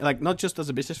Ersin, for my, like, not just as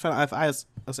a business fan, if I as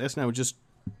Ersin, I would just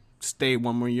stay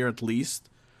 1 more year at least.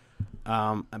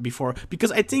 Before,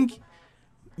 because I think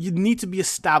you need to be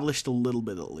established a little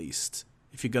bit at least.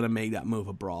 if you're gonna make that move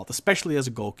abroad, especially as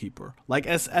a goalkeeper. Like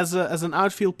as an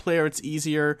outfield player, it's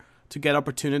easier to get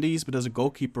opportunities, but as a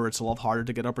goalkeeper, it's a lot harder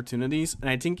to get opportunities. And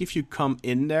I think if you come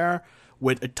in there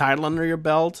with a title under your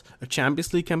belt, a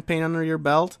Champions League campaign under your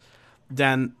belt,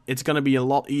 then it's going to be a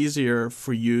lot easier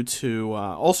for you to,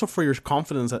 also for your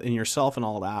confidence in yourself and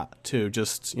all that, to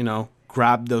just,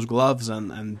 grab those gloves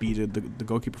and be the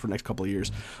goalkeeper for the next couple of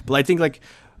years. But I think, like,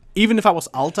 even if I was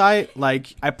Altay,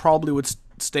 like, I probably would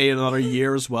stay another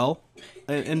year as well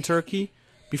in Turkey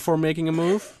before making a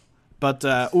move. But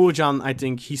Uğurcan, I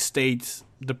think he stayed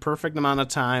the perfect amount of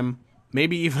time,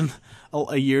 maybe even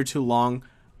a year too long.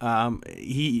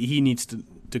 He needs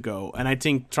to go. And I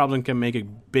think Trabzon can make a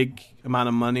big amount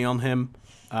of money on him,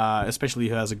 especially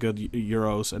who has a good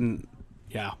Euros. And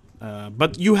yeah,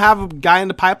 but you have a guy in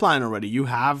the pipeline already. You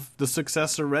have the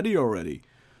successor ready already.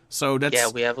 So that's... Yeah,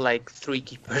 we have like 3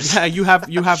 keepers. Yeah, you have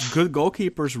good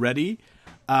goalkeepers ready.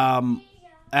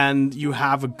 And you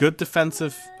have a good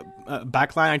defensive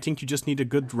backline. I think you just need a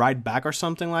good right back or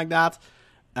something like that.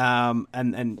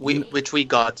 Which we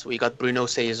got. We got Bruno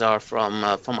Cesar from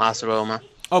AS Roma.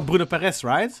 Oh, Bruno Perez,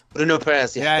 right? Bruno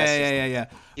Perez, yeah.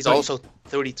 He's also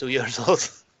 32 years old.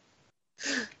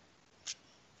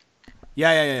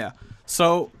 Yeah.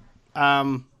 So,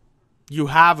 you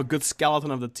have a good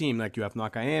skeleton of the team. Like, you have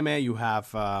Nakayeme, you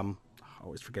have, I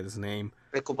always forget his name.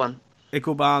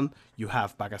 Ekuban, you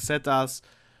have Bakasetas,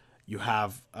 you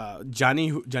have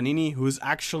Giannini, who's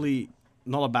actually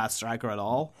not a bad striker at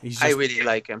all. I really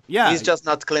like him. Yeah, he's just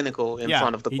not clinical in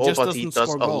front of the goal, but he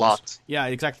does a lot. Yeah,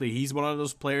 exactly. He's one of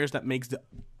those players that makes the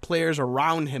players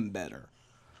around him better.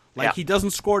 Like, he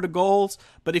doesn't score the goals,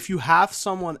 but if you have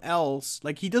someone else,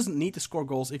 like, he doesn't need to score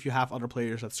goals if you have other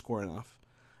players that score enough.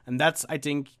 And that's, I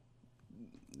think,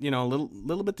 a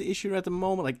little bit the issue at the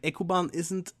moment. Like, Ekuban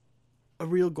isn't a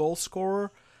real goal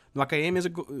scorer.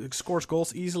 Nakayeme scores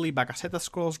goals easily. Bakasetas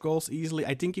scores goals easily.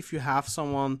 I think if you have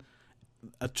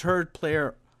a third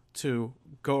player to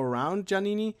go around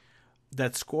Giannini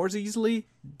that scores easily,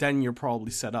 then you're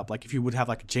probably set up. Like, if you would have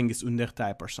like a Cengiz Under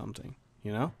type or something,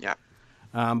 Yeah.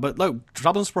 But look,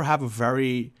 Trabzonspor have a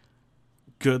very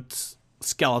good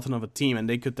skeleton of a team, and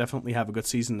they could definitely have a good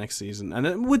season next season. And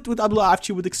then with Abdullah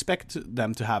Avci, would expect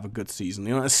them to have a good season,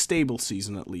 a stable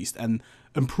season at least, and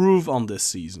improve on this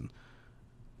season.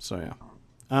 So yeah.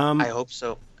 I hope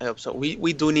so.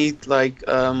 We do need like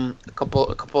a couple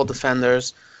of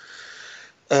defenders.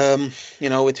 With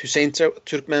Hüseyin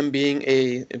Türkmen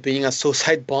being a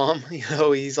suicide bomb,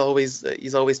 he's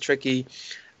always tricky,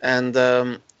 and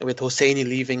with Hosseini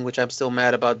leaving, which I'm still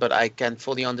mad about, but I can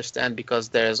fully understand because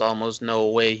there's almost no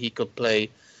way he could play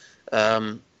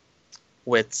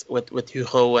with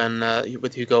Hugo and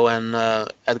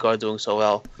Edgar doing so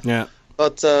well. Yeah.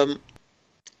 But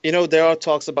there are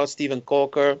talks about Steven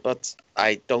Corker, but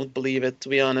I don't believe it, to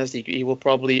be honest. He will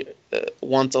probably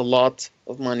want a lot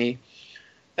of money,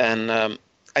 and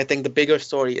I think the bigger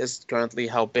story is currently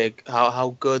how good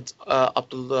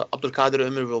Abdülkadir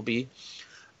Ömür will be.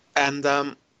 And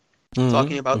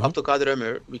talking about Abdülkadir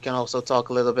Ömür, we can also talk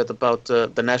a little bit about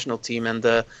the national team and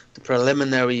the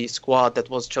preliminary squad that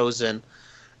was chosen.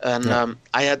 And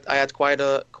I had quite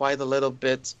a little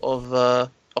bit of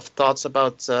thoughts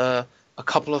about a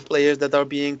couple of players that are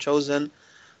being chosen.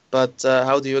 But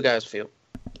how do you guys feel?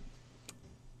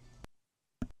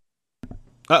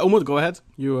 Umut, go ahead.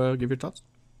 You give your thoughts.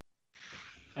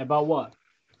 About what?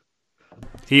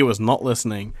 He was not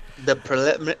listening. The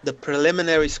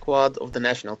preliminary squad of the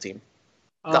national team.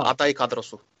 The Aday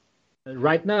kadrosu.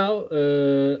 Right now,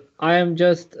 I am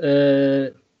just,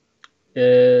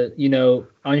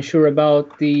 unsure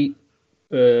about the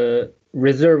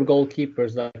reserve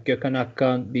goalkeepers like Gökhan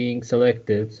Akkan being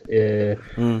selected.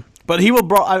 But he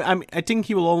will. I think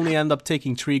he will only end up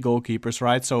taking 3 goalkeepers,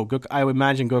 right? So I would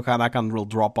imagine Gökhan Akkan will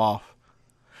drop off.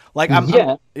 Like I'm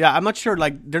not sure.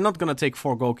 Like they're not gonna take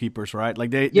 4 goalkeepers, right?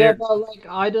 Like but like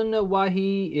I don't know why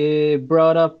he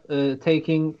brought up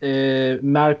taking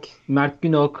Mert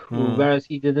Günok, whereas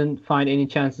he didn't find any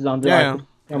chances on the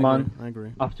I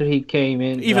agree. After he came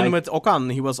in. Even with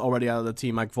Okan, he was already out of the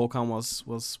team. Like Volkan was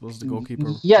the goalkeeper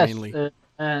mainly.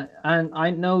 And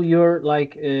I know you're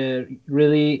like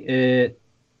really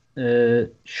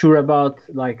sure about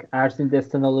like Ersin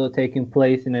Destanoğlu taking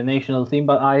place in a national team,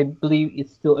 but I believe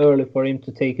it's still early for him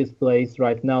to take his place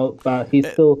right now. But he's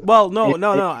still.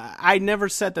 No. I never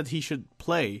said that he should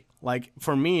play. Like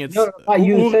for me, it's.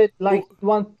 You said like you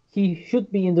want he should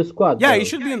be in the squad. Yeah, though. he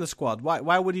should be in the squad.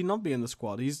 Why would he not be in the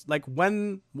squad? He's like,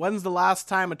 when's the last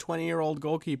time a 20-year-old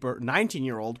goalkeeper,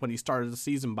 19-year-old when he started the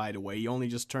season, by the way, he only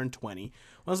just turned 20.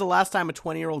 When's the last time a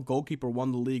 20-year-old goalkeeper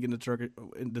won the league in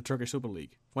the Turkish Super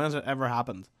League? When has it ever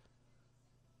happened?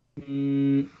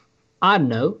 I don't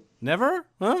know. Never?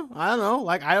 Huh? I don't know.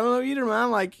 Like, I don't know either,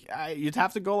 man. Like, you'd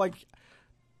have to go like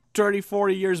 30,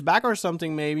 40 years back or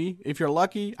something, maybe. If you're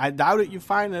lucky. I doubt it you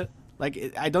find it.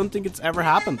 Like, I don't think it's ever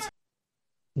happened.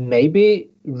 Maybe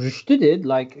Rüştü did,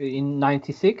 like in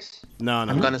 '96. No.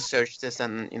 I'm gonna search this,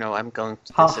 and I'm going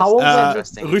to. How This old is was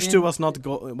interesting. Rüştü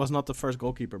was not the first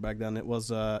goalkeeper back then. It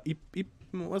was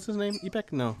what's his name?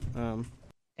 İpek? No.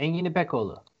 Engin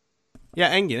İpekoğlu.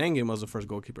 Yeah, Engin was the first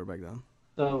goalkeeper back then.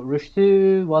 So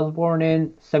Rüştü was born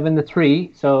in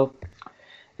 '73. So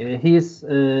he's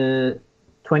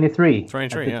 23. 23,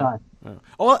 at the yeah. time.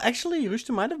 Oh, well, actually,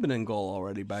 Rüştü might have been in goal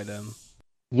already by then.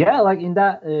 Yeah, like in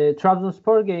that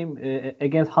Trabzonspor game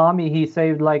against Hami, he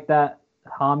saved like that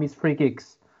Hami's free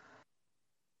kicks.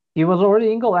 He was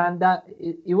already in goal, and that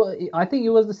it was. I think it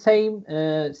was the same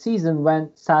season when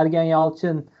Sergen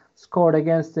Yalçın scored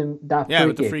against him that Yeah, free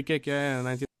with the kick. free kick, yeah,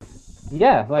 19.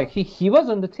 Yeah, like he was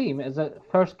on the team as a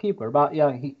first keeper, but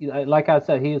yeah, like I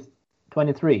said, he's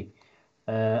 23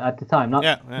 at the time, not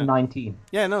Yeah. 19.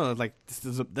 Yeah, no, like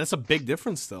that's a big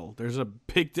difference still. There's a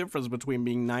big difference between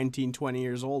being 19, 20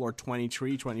 years old or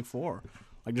 23, 24.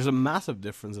 Like there's a massive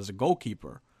difference as a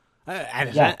goalkeeper.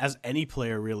 And as any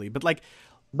player really.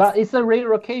 But it's a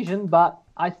rare occasion, but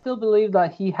I still believe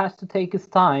that he has to take his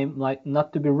time, like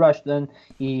not to be rushed, and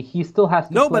he still has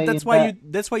to No, play but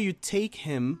that's why you take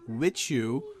him with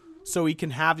you so he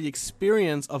can have the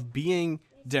experience of being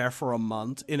there for a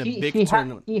month in a big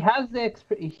tournament. He has the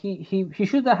he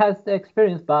should have has the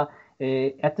experience, but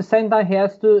at the same time he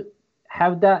has to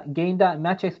gain that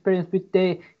match experience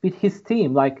with his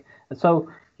team. Like so,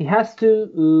 he has to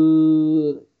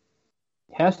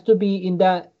be in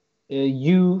that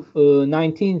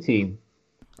U19 team.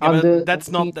 Yeah, but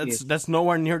that's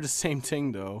nowhere near the same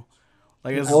thing though.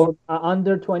 Like or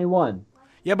under 21.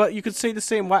 Yeah, but you could say the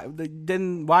same. Why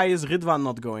is Ridvan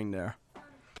not going there?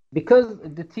 Because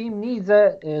the team needs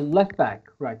a left back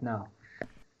right now.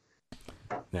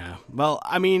 Yeah. Well,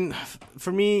 I mean,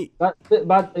 for me,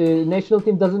 but national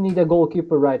team doesn't need a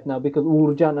goalkeeper right now because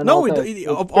Uğurcan and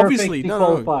obviously no.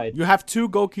 qualified. You have two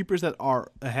goalkeepers that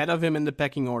are ahead of him in the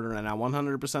pecking order, and I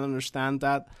 100% understand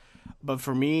that. But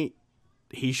for me,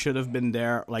 he should have been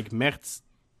there. Like Mert,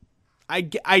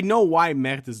 I know why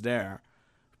Mert is there.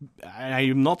 I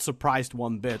am not surprised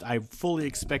one bit. I fully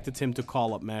expected him to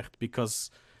call up Mert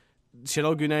because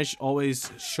Şenol Güneş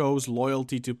always shows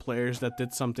loyalty to players that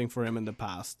did something for him in the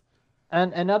past.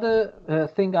 And another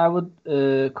thing I would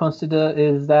consider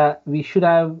is that we should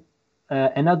have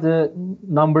another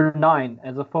number 9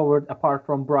 as a forward apart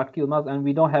from Burak Yılmaz, and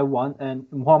we don't have one, and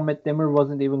Muhammed Demir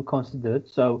wasn't even considered.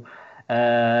 So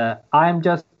I'm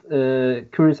just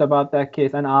curious about that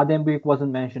case, and Adem Büyük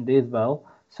wasn't mentioned as well.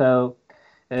 So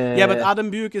yeah, but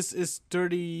Adem Büyük is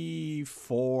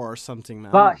 34 or something,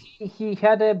 man. But he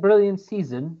had a brilliant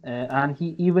season, and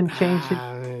he even changed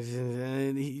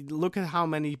it. Look at how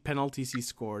many penalties he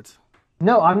scored.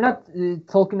 No, I'm not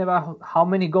talking about how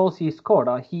many goals he scored.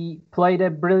 He played a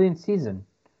brilliant season.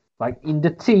 Like in the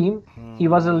team, he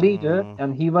was a leader,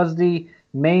 and he was the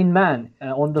main man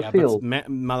on the field. But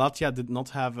Malatya did not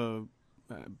have a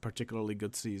particularly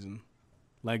good season.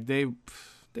 Like they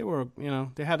were,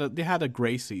 they had a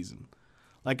great season.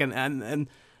 Like and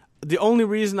the only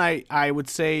reason I would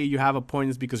say you have a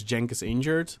point is because Cenk is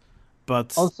injured,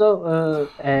 but also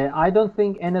I don't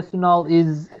think Enes Ünal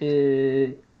is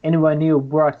anywhere near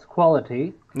Burak's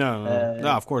quality. No,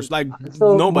 of course. Like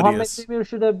so nobody Muhammed is. Demir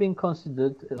should have been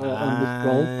considered on this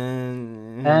role,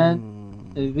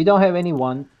 and we don't have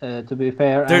anyone to be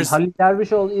fair. And Halil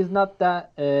Dervişoğlu is not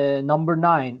that number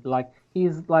 9. Like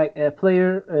he's like a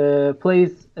player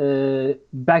plays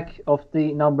back of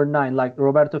the number 9, like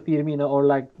Roberto Firmino or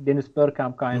like Dennis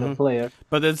Bergkamp kind of player.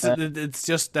 But it's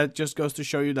just that just goes to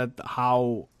show you that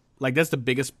how. Like, that's the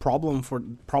biggest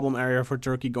problem area for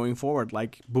Turkey going forward.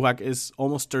 Like, Burak is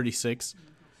almost 36.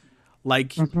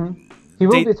 Like, he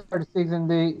will be 36 in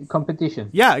the competition.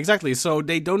 Yeah, exactly. So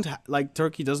they don't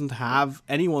Turkey doesn't have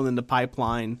anyone in the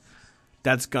pipeline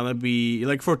that's gonna be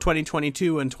like for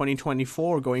 2022 and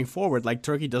 2024 going forward. Like,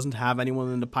 Turkey doesn't have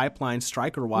anyone in the pipeline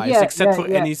striker wise, except for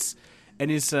Enis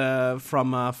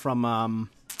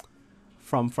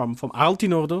from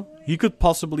Altinorde. He could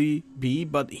possibly be,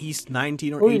 but he's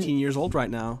 19 or 18 years old right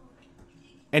now.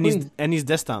 And he's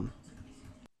Destan.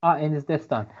 Enis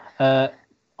Destan.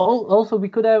 Also, we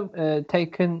could have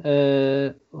taken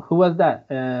who was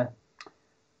that?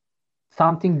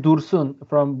 Something Dursun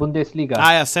from Bundesliga.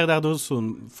 Yeah, Serdar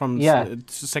Dursun from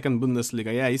second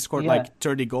Bundesliga. Yeah, he scored like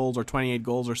 30 goals or 28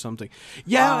 goals or something.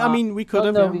 Yeah, I mean, we could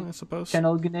have, I suppose.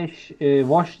 Şenol Güneş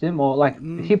watched him, or like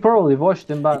he probably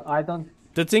watched him, but I don't.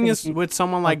 The thing is, with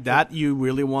someone like that, you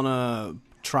really want to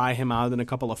try him out in a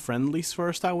couple of friendlies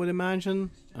first, I would imagine.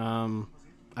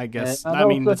 I guess. I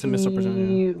mean, that's a missed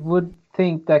opportunity. He would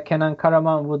think that Kenan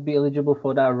Karaman would be eligible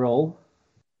for that role.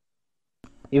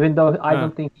 Even though I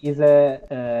don't think he's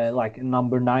a like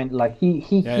number 9, like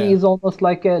he is almost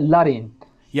like a Larin.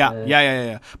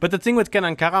 Yeah. But the thing with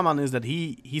Kenan Karaman is that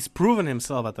he's proven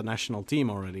himself at the national team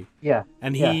already. Yeah.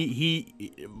 And he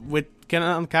with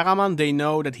Kenan Karaman, they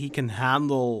know that he can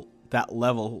handle that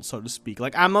level, so to speak.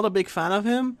 Like, I'm not a big fan of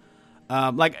him.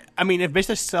 Like, I mean, if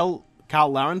Beşiktaş sell Kyle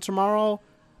Larin tomorrow,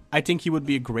 I think he would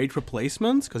be a great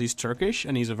replacement because he's Turkish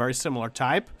and he's a very similar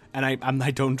type. And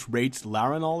I don't rate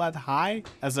Larin all that high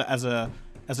as a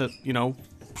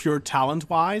pure talent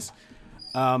wise.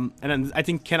 And then I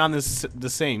think Kenan is the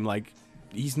same. Like,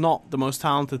 he's not the most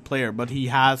talented player, but he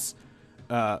has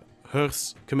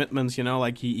Hır's commitment.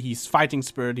 Like he's fighting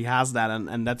spirit. He has that,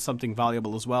 and that's something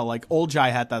valuable as well. Like Olcay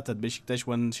had that at Beşiktaş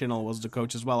when Şenol was the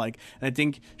coach as well. Like, and I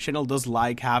think Şenol does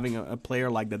like having a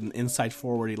player like that, an inside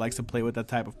forward. He likes to play with that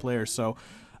type of player. So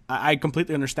I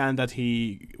completely understand that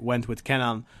he went with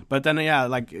Kenan. But then,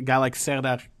 like a guy like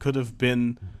Serdar could have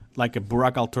been like a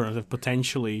Burak alternative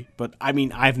potentially. But I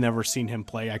mean, I've never seen him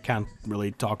play. I can't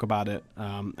really talk about it.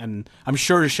 And I'm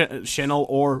sure Şenol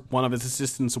or one of his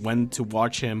assistants went to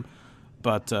watch him.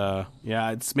 But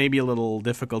it's maybe a little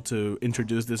difficult to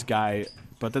introduce this guy.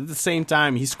 But at the same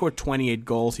time, he scored 28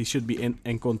 goals. He should be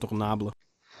incontournable.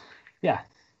 Yeah.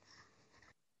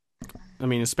 I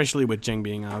mean, especially with Cenk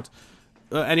being out.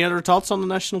 Any other thoughts on the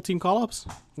national team call-ups?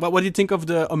 What do you think of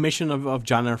the omission of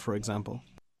Caner, for example?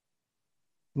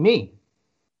 Me?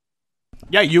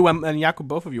 Yeah, you and Jakub,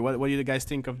 both of you. What do you guys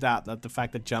think of that? That the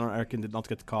fact that Caner Erkin did not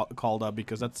get called up,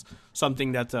 because that's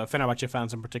something that Fenerbahce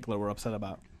fans in particular were upset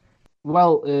about.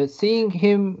 Well, seeing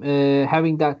him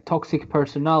having that toxic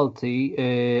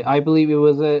personality, I believe it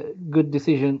was a good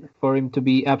decision for him to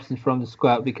be absent from the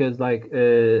squad, because, like,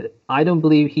 I don't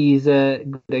believe he's a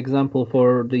good example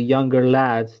for the younger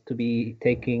lads to be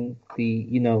taking the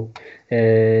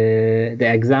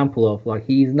example of. Like,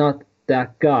 he's not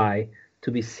that guy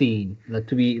to be seen,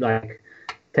 to be like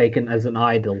taken as an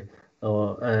idol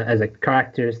or as a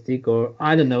characteristic, or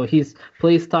I don't know. His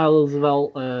play style as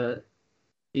well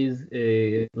is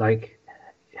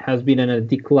has been in a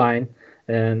decline,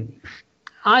 and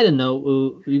I don't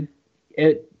know.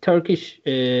 A Turkish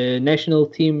national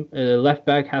team left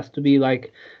back has to be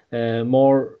like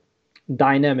more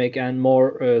dynamic and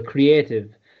more creative,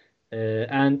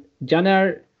 and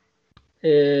Caner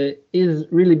is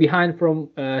really behind from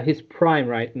his prime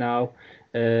right now,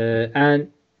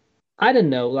 and I don't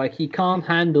know, like he can't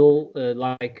handle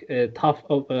tough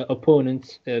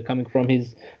opponents coming from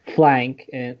his flank,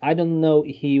 and I don't know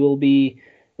he will be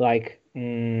like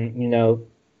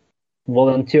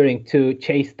volunteering to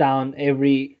chase down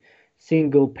every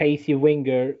single pacey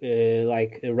winger,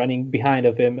 running behind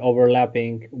of him,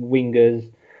 overlapping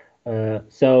wingers.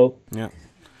 So yeah.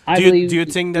 Do you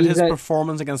think that his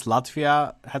performance against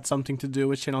Latvia had something to do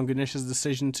with Şenol Güneş's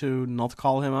decision to not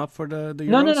call him up for the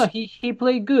Euros? No. He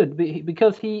played good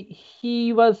because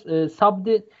he was subbed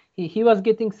in. He was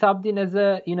getting subbed in as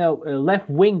a left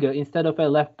winger instead of a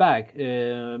left back.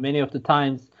 Many of the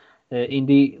times in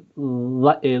the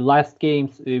last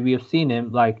games we have seen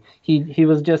him, like he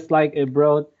was just like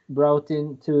brought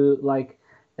in to like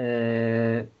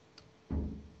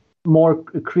more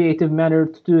creative manner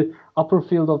to the upper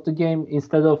field of the game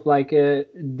instead of like a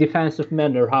defensive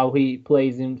manner how he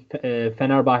plays in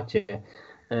Fenerbahce.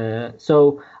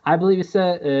 So I believe it's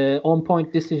a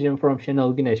on-point decision from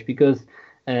Şenol Güneş, because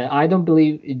I don't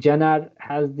believe Caner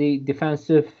has the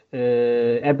defensive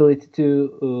ability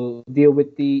to deal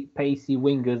with the pacey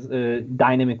wingers,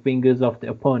 dynamic wingers of the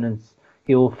opponents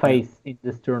he will face in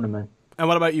this tournament. And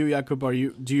what about you, Jakub?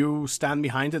 Do you stand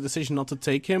behind the decision not to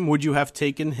take him? Would you have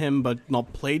taken him but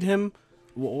not played him?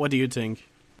 What do you think?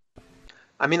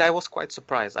 I mean, I was quite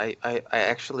surprised. I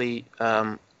actually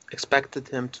expected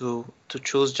him to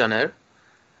choose Caner,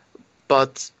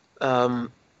 but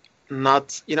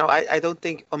not. I don't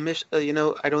think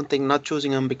I don't think not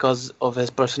choosing him because of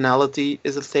his personality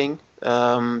is a thing.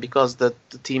 Because the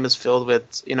team is filled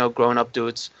with grown up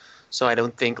dudes, so I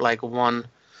don't think like one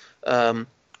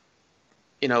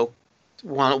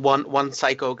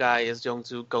psycho guy is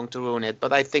going to ruin it.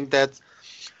 But I think that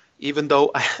even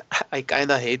though I kind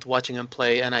of hate watching him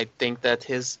play, and I think that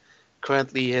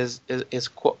currently his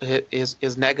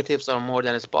negatives are more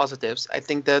than his positives. I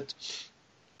think that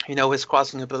his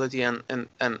crossing ability and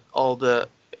all the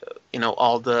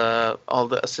all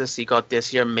the assists he got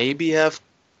this year maybe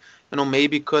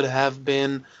could have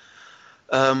been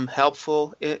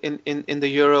helpful in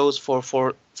the Euros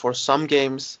for some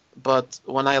games. But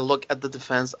when I look at the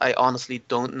defense, I honestly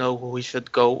don't know who we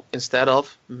should go instead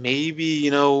of. Maybe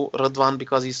Radwan,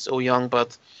 because he's so young,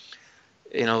 but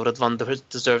Radwan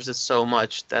deserves it so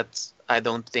much that I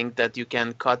don't think that you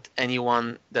can cut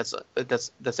anyone that's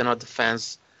in our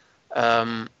defense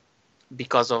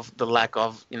because of the lack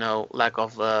of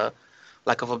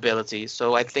ability.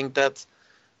 So I think that's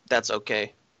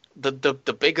okay.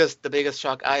 The biggest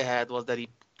shock I had was that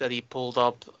he pulled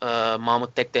up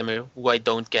Mahmut Tekdemir, who I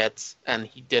don't get, and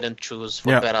he didn't choose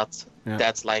for Berat. Yeah.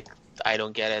 That's like, I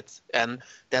don't get it, and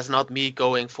that's not me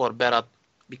going for Berat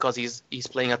because he's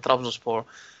playing at Trabzonspor.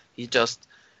 He just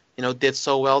did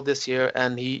so well this year,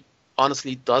 and he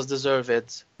honestly does deserve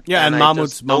it. Yeah, and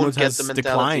Mahmut has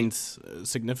declined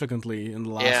significantly in the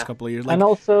last couple of years.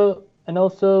 And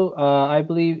also, I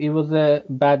believe it was a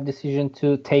bad decision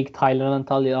to take Tyler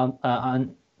Antalya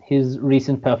on his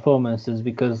recent performances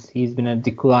because he's been a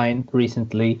decline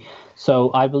recently.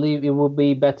 So I believe it would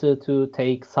be better to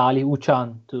take Salih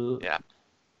Uçan to.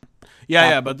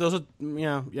 But those are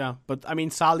but I mean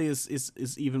Salih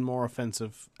is even more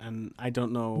offensive, and I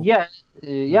don't know.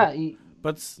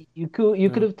 But you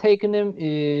could have taken him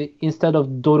instead of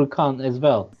Dorukhan as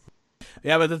well.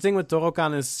 Yeah, but the thing with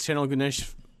Dorukhan is Şenol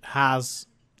Güneş has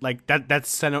like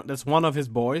that's one of his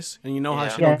boys, and you know how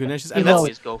Şenol Güneş is, and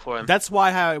always go for him. That's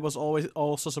why I was always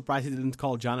also surprised he didn't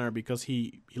call Caner, because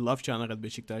he loved Caner at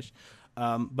Beşiktaş.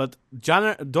 But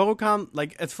Dorukhan,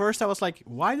 like at first I was like,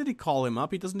 why did he call him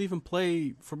up? He doesn't even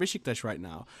play for Beşiktaş right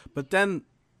now. But then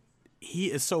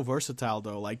he is so versatile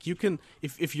though. Like you can,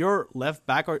 if your left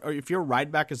back or if your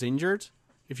right back is injured,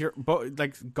 if you're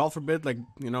like God forbid, like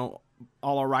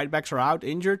all our right backs are out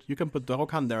injured, you can put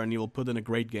Dorukhan there and he will put in a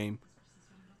great game.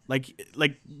 Like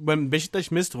when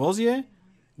Beşiktaş missed Rosier,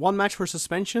 one match for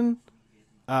suspension,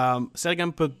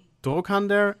 Sergen put Dorukhan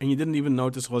there and you didn't even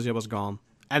notice Rosier was gone.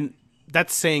 And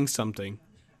that's saying something.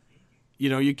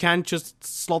 You can't just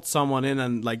slot someone in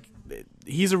and like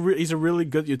he's a really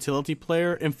good utility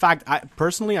player. In fact, I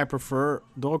prefer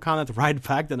Dorukhan at right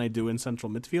back than I do in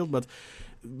central midfield. But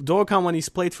Dorukhan, when he's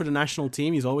played for the national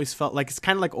team, he's always felt like it's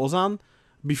kind of like Ozan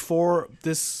before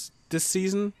this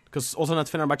season, because Ozan at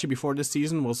Fenerbahçe before this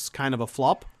season was kind of a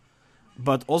flop.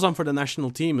 But Ozan for the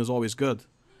national team is always good,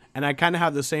 and I kind of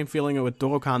have the same feeling with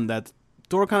Dorukhan, that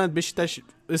Dorukhan at Beşiktaş,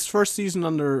 his first season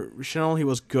under Şenol, he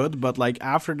was good, but like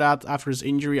after that, after his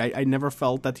injury, I never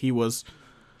felt that he was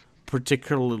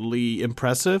particularly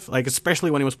impressive. Like especially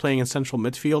when he was playing in central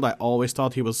midfield, I always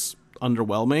thought he was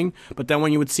underwhelming. But then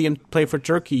when you would see him play for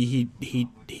Turkey, he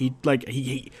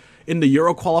in the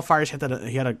Euro qualifiers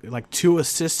he had like 2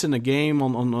 assists in a game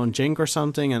on Cenk or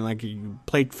something, and like he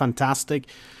played fantastic.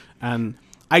 And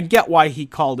I get why he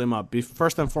called him up.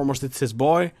 First and foremost, it's his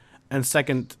boy, and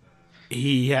second,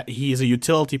 he is a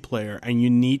utility player, and you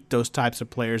need those types of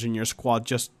players in your squad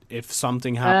just if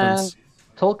something happens.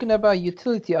 Talking about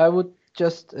utility, I would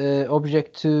just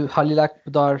object to Halil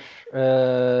Akbudar's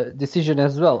decision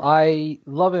as well. I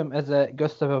love him as a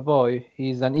Göztepe boy.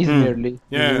 He's an Izmirli.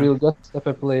 He's a real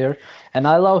Göztepe player. And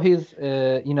I love his,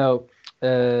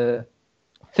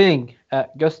 thing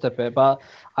at Göztepe. But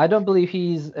I don't believe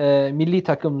he's milli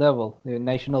takım level,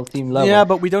 national team level. Yeah,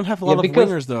 but we don't have a lot of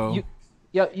wingers, though.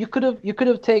 You could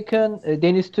have taken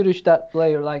Deniz Türüç, that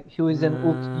player, like who is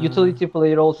an utility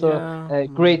player, also a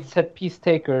great set piece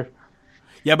taker.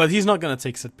 Yeah, but he's not gonna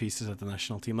take set pieces at the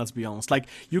national team. Let's be honest. Like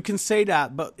you can say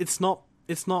that, but it's not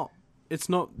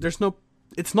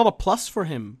a plus for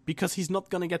him because he's not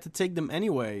gonna get to take them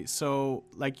anyway. So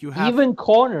like you have even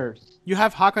corners. You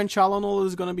have Hakan Çalhanoğlu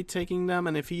is gonna be taking them,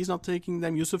 and if he's not taking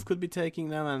them, Yusuf could be taking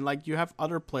them, and like you have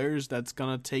other players that's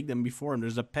gonna take them before him.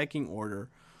 There's a pecking order.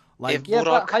 Like if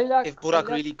Burak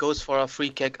really goes for a free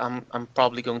kick, I'm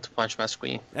probably going to punch my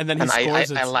screen. And then he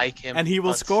scores it. I like him. And he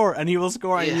will score, and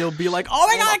you'll be like, oh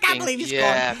my god, I can't believe he scored.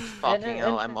 Yeah, fucking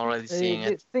hell, I'm already seeing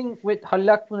it. The thing with Halil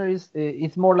Akbunar is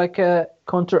it's more like a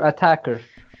counter-attacker.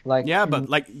 Like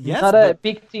he's not a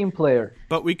big team player.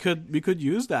 But we could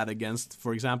use that against,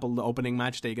 for example, the opening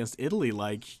match day against Italy.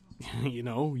 Like,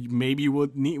 maybe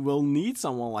we'll need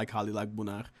someone like Halil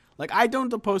Akbunar. Like, I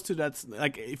don't oppose to that.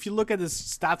 Like, if you look at his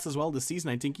stats as well this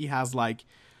season, I think he has, like,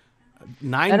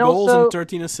 9 goals and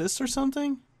 13 assists or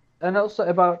something. And also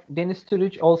about Deniz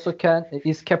Türüç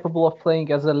is capable of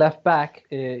playing as a left back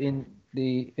in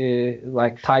the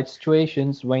like tight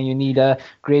situations when you need a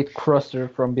great crosser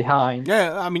from behind.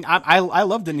 Yeah, I mean, I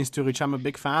love Denis Turic. I'm a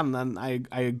big fan, and I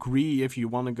agree if you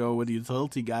want to go with the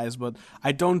utility guys, but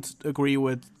I don't agree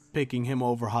with picking him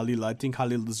over Halil. I think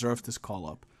Halil deserved this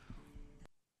call-up.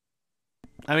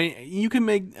 I mean, you can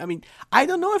make... I mean, I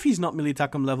don't know if he's not Milli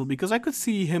Takım level, because I could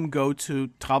see him go to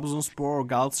Trabzonspor or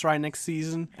Galatasaray next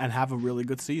season and have a really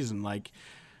good season. Like,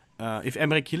 if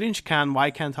Emre Kılınç can,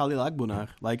 why can't Halil Akbunar?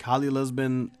 Like, Halil has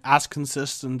been as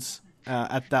consistent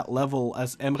at that level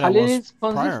as Emre Halil was is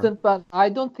consistent, prior. but I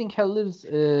don't think Halil is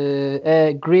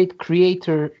a great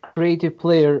creative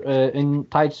player in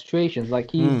tight situations.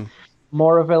 Like, he's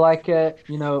more of a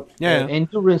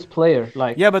endurance player.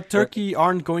 Like, yeah, but Turkey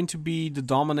aren't going to be the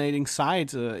dominating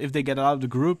side if they get out of the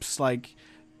groups. Like,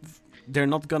 they're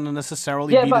not gonna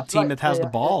necessarily be the team that has the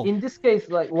ball. In this case,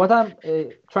 like, what I'm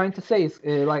trying to say is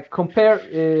like, compare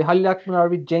Halil Akbunar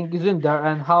with Cengiz Ünder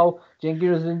and how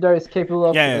Cengiz Ünder is capable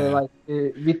of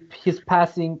with his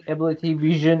passing ability,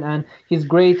 vision, and his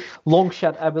great long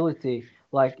shot ability.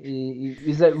 Like,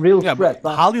 is a real threat.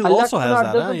 But Halil also has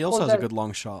that. Huh? He also has a good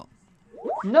long shot.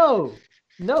 No.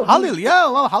 Halil,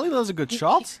 Halil has a good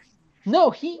shot.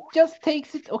 No, he just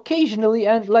takes it occasionally,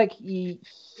 and like he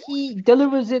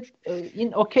delivers it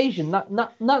in occasion, not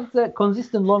the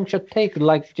consistent long shot taker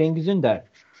like Cengiz Ünder.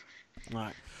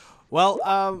 Right.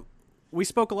 Well, we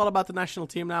spoke a lot about the national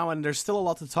team now, and there's still a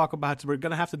lot to talk about. We're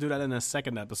gonna have to do that in a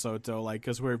second episode, though, like,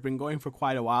 because we've been going for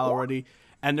quite a while already,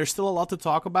 and there's still a lot to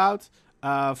talk about.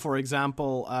 For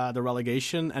example, the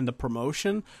relegation and the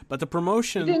promotion. But the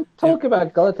promotion... We didn't talk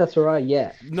about Galatasaray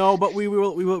yet. No, but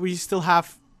we still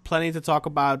have plenty to talk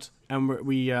about, and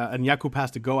and Jakub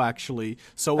has to go, actually.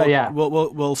 So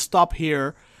we'll stop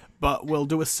here, but we'll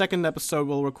do a second episode.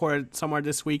 We'll record it somewhere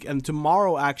this week, and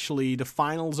tomorrow, actually, the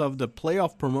finals of the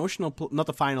playoff promotional... not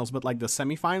the finals, but like the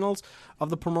semifinals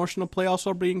of the promotional playoffs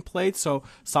are being played. So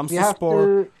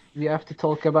Samsunspor... We have to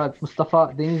talk about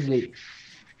Mustafa Denizli.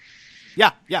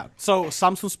 Yeah. So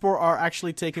Samsunspor are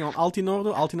actually taking on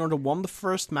Altinorde. Altinorde won the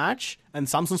first match, and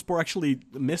Samsunspor actually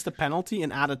missed a penalty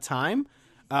in added time.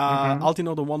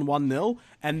 Altinorde won 1-0,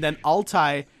 and then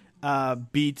Altay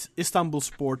beat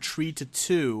Istanbulspor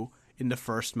 3-2 in the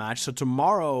first match. So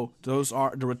tomorrow, those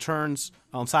are the returns.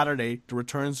 On Saturday, the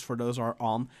returns for those are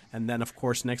on, and then of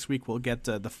course next week we'll get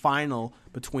the final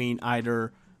between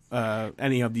either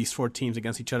any of these four teams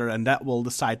against each other, and that will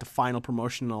decide the final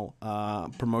promotion.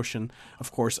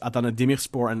 Of course, Adana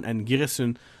Demirspor and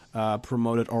Giresun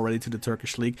promoted already to the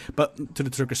Turkish league, but to the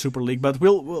Turkish Super League. But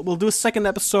we'll do a second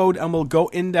episode, and we'll go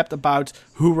in depth about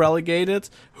who relegated,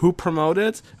 who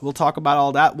promoted. We'll talk about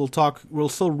all that. We'll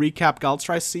still recap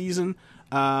Galatasaray's season,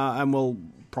 and we'll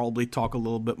probably talk a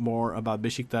little bit more about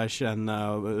Beşiktaş, and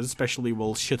especially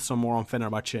we'll shit some more on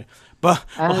Fenerbahçe. But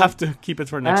we'll have to keep it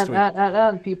for next week.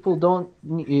 And people don't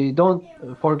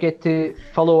forget to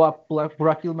follow up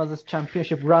Burak Yılmaz's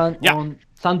championship run on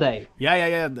Sunday.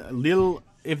 Yeah. Lille,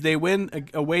 if they win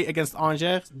away against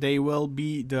Angers, they will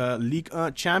be the Ligue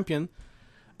 1 champion,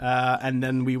 and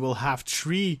then we will have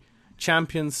 3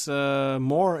 champions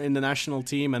more in the national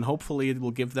team, and hopefully it will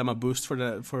give them a boost for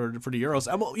the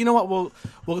Euros. And you know what?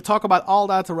 We'll talk about all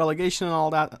that, the relegation and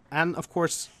all that, and of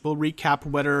course we'll recap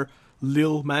whether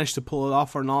Lille managed to pull it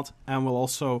off or not, and we'll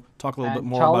also talk a little bit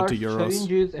more about the Euros.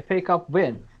 Çalhanoğlu's FA Cup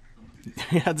win.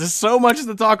 Yeah, there's so much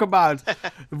to talk about.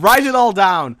 Write it all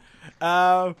down.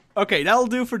 Okay, that'll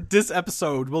do for this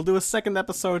episode. We'll do a second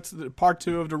episode, part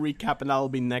 2 of the recap, and that'll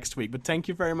be next week. But thank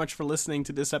you very much for listening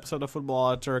to this episode of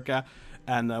Football Turka,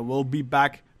 and we'll be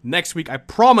back next week. I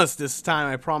promise this time.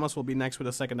 I promise we'll be next with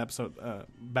a second episode.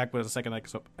 Back with a second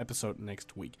episode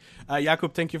next week.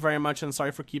 Jakub, thank you very much, and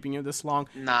sorry for keeping you this long.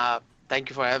 Nah,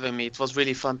 thank you for having me. It was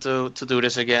really fun to do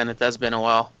this again. It has been a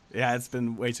while. Yeah, it's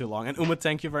been way too long. And Umut,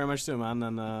 thank you very much too, man.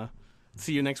 And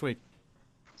see you next week.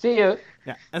 See you.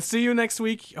 Yeah, and see you next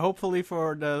week, hopefully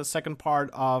for the second part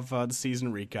of the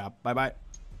season recap. Bye-bye.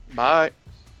 Bye.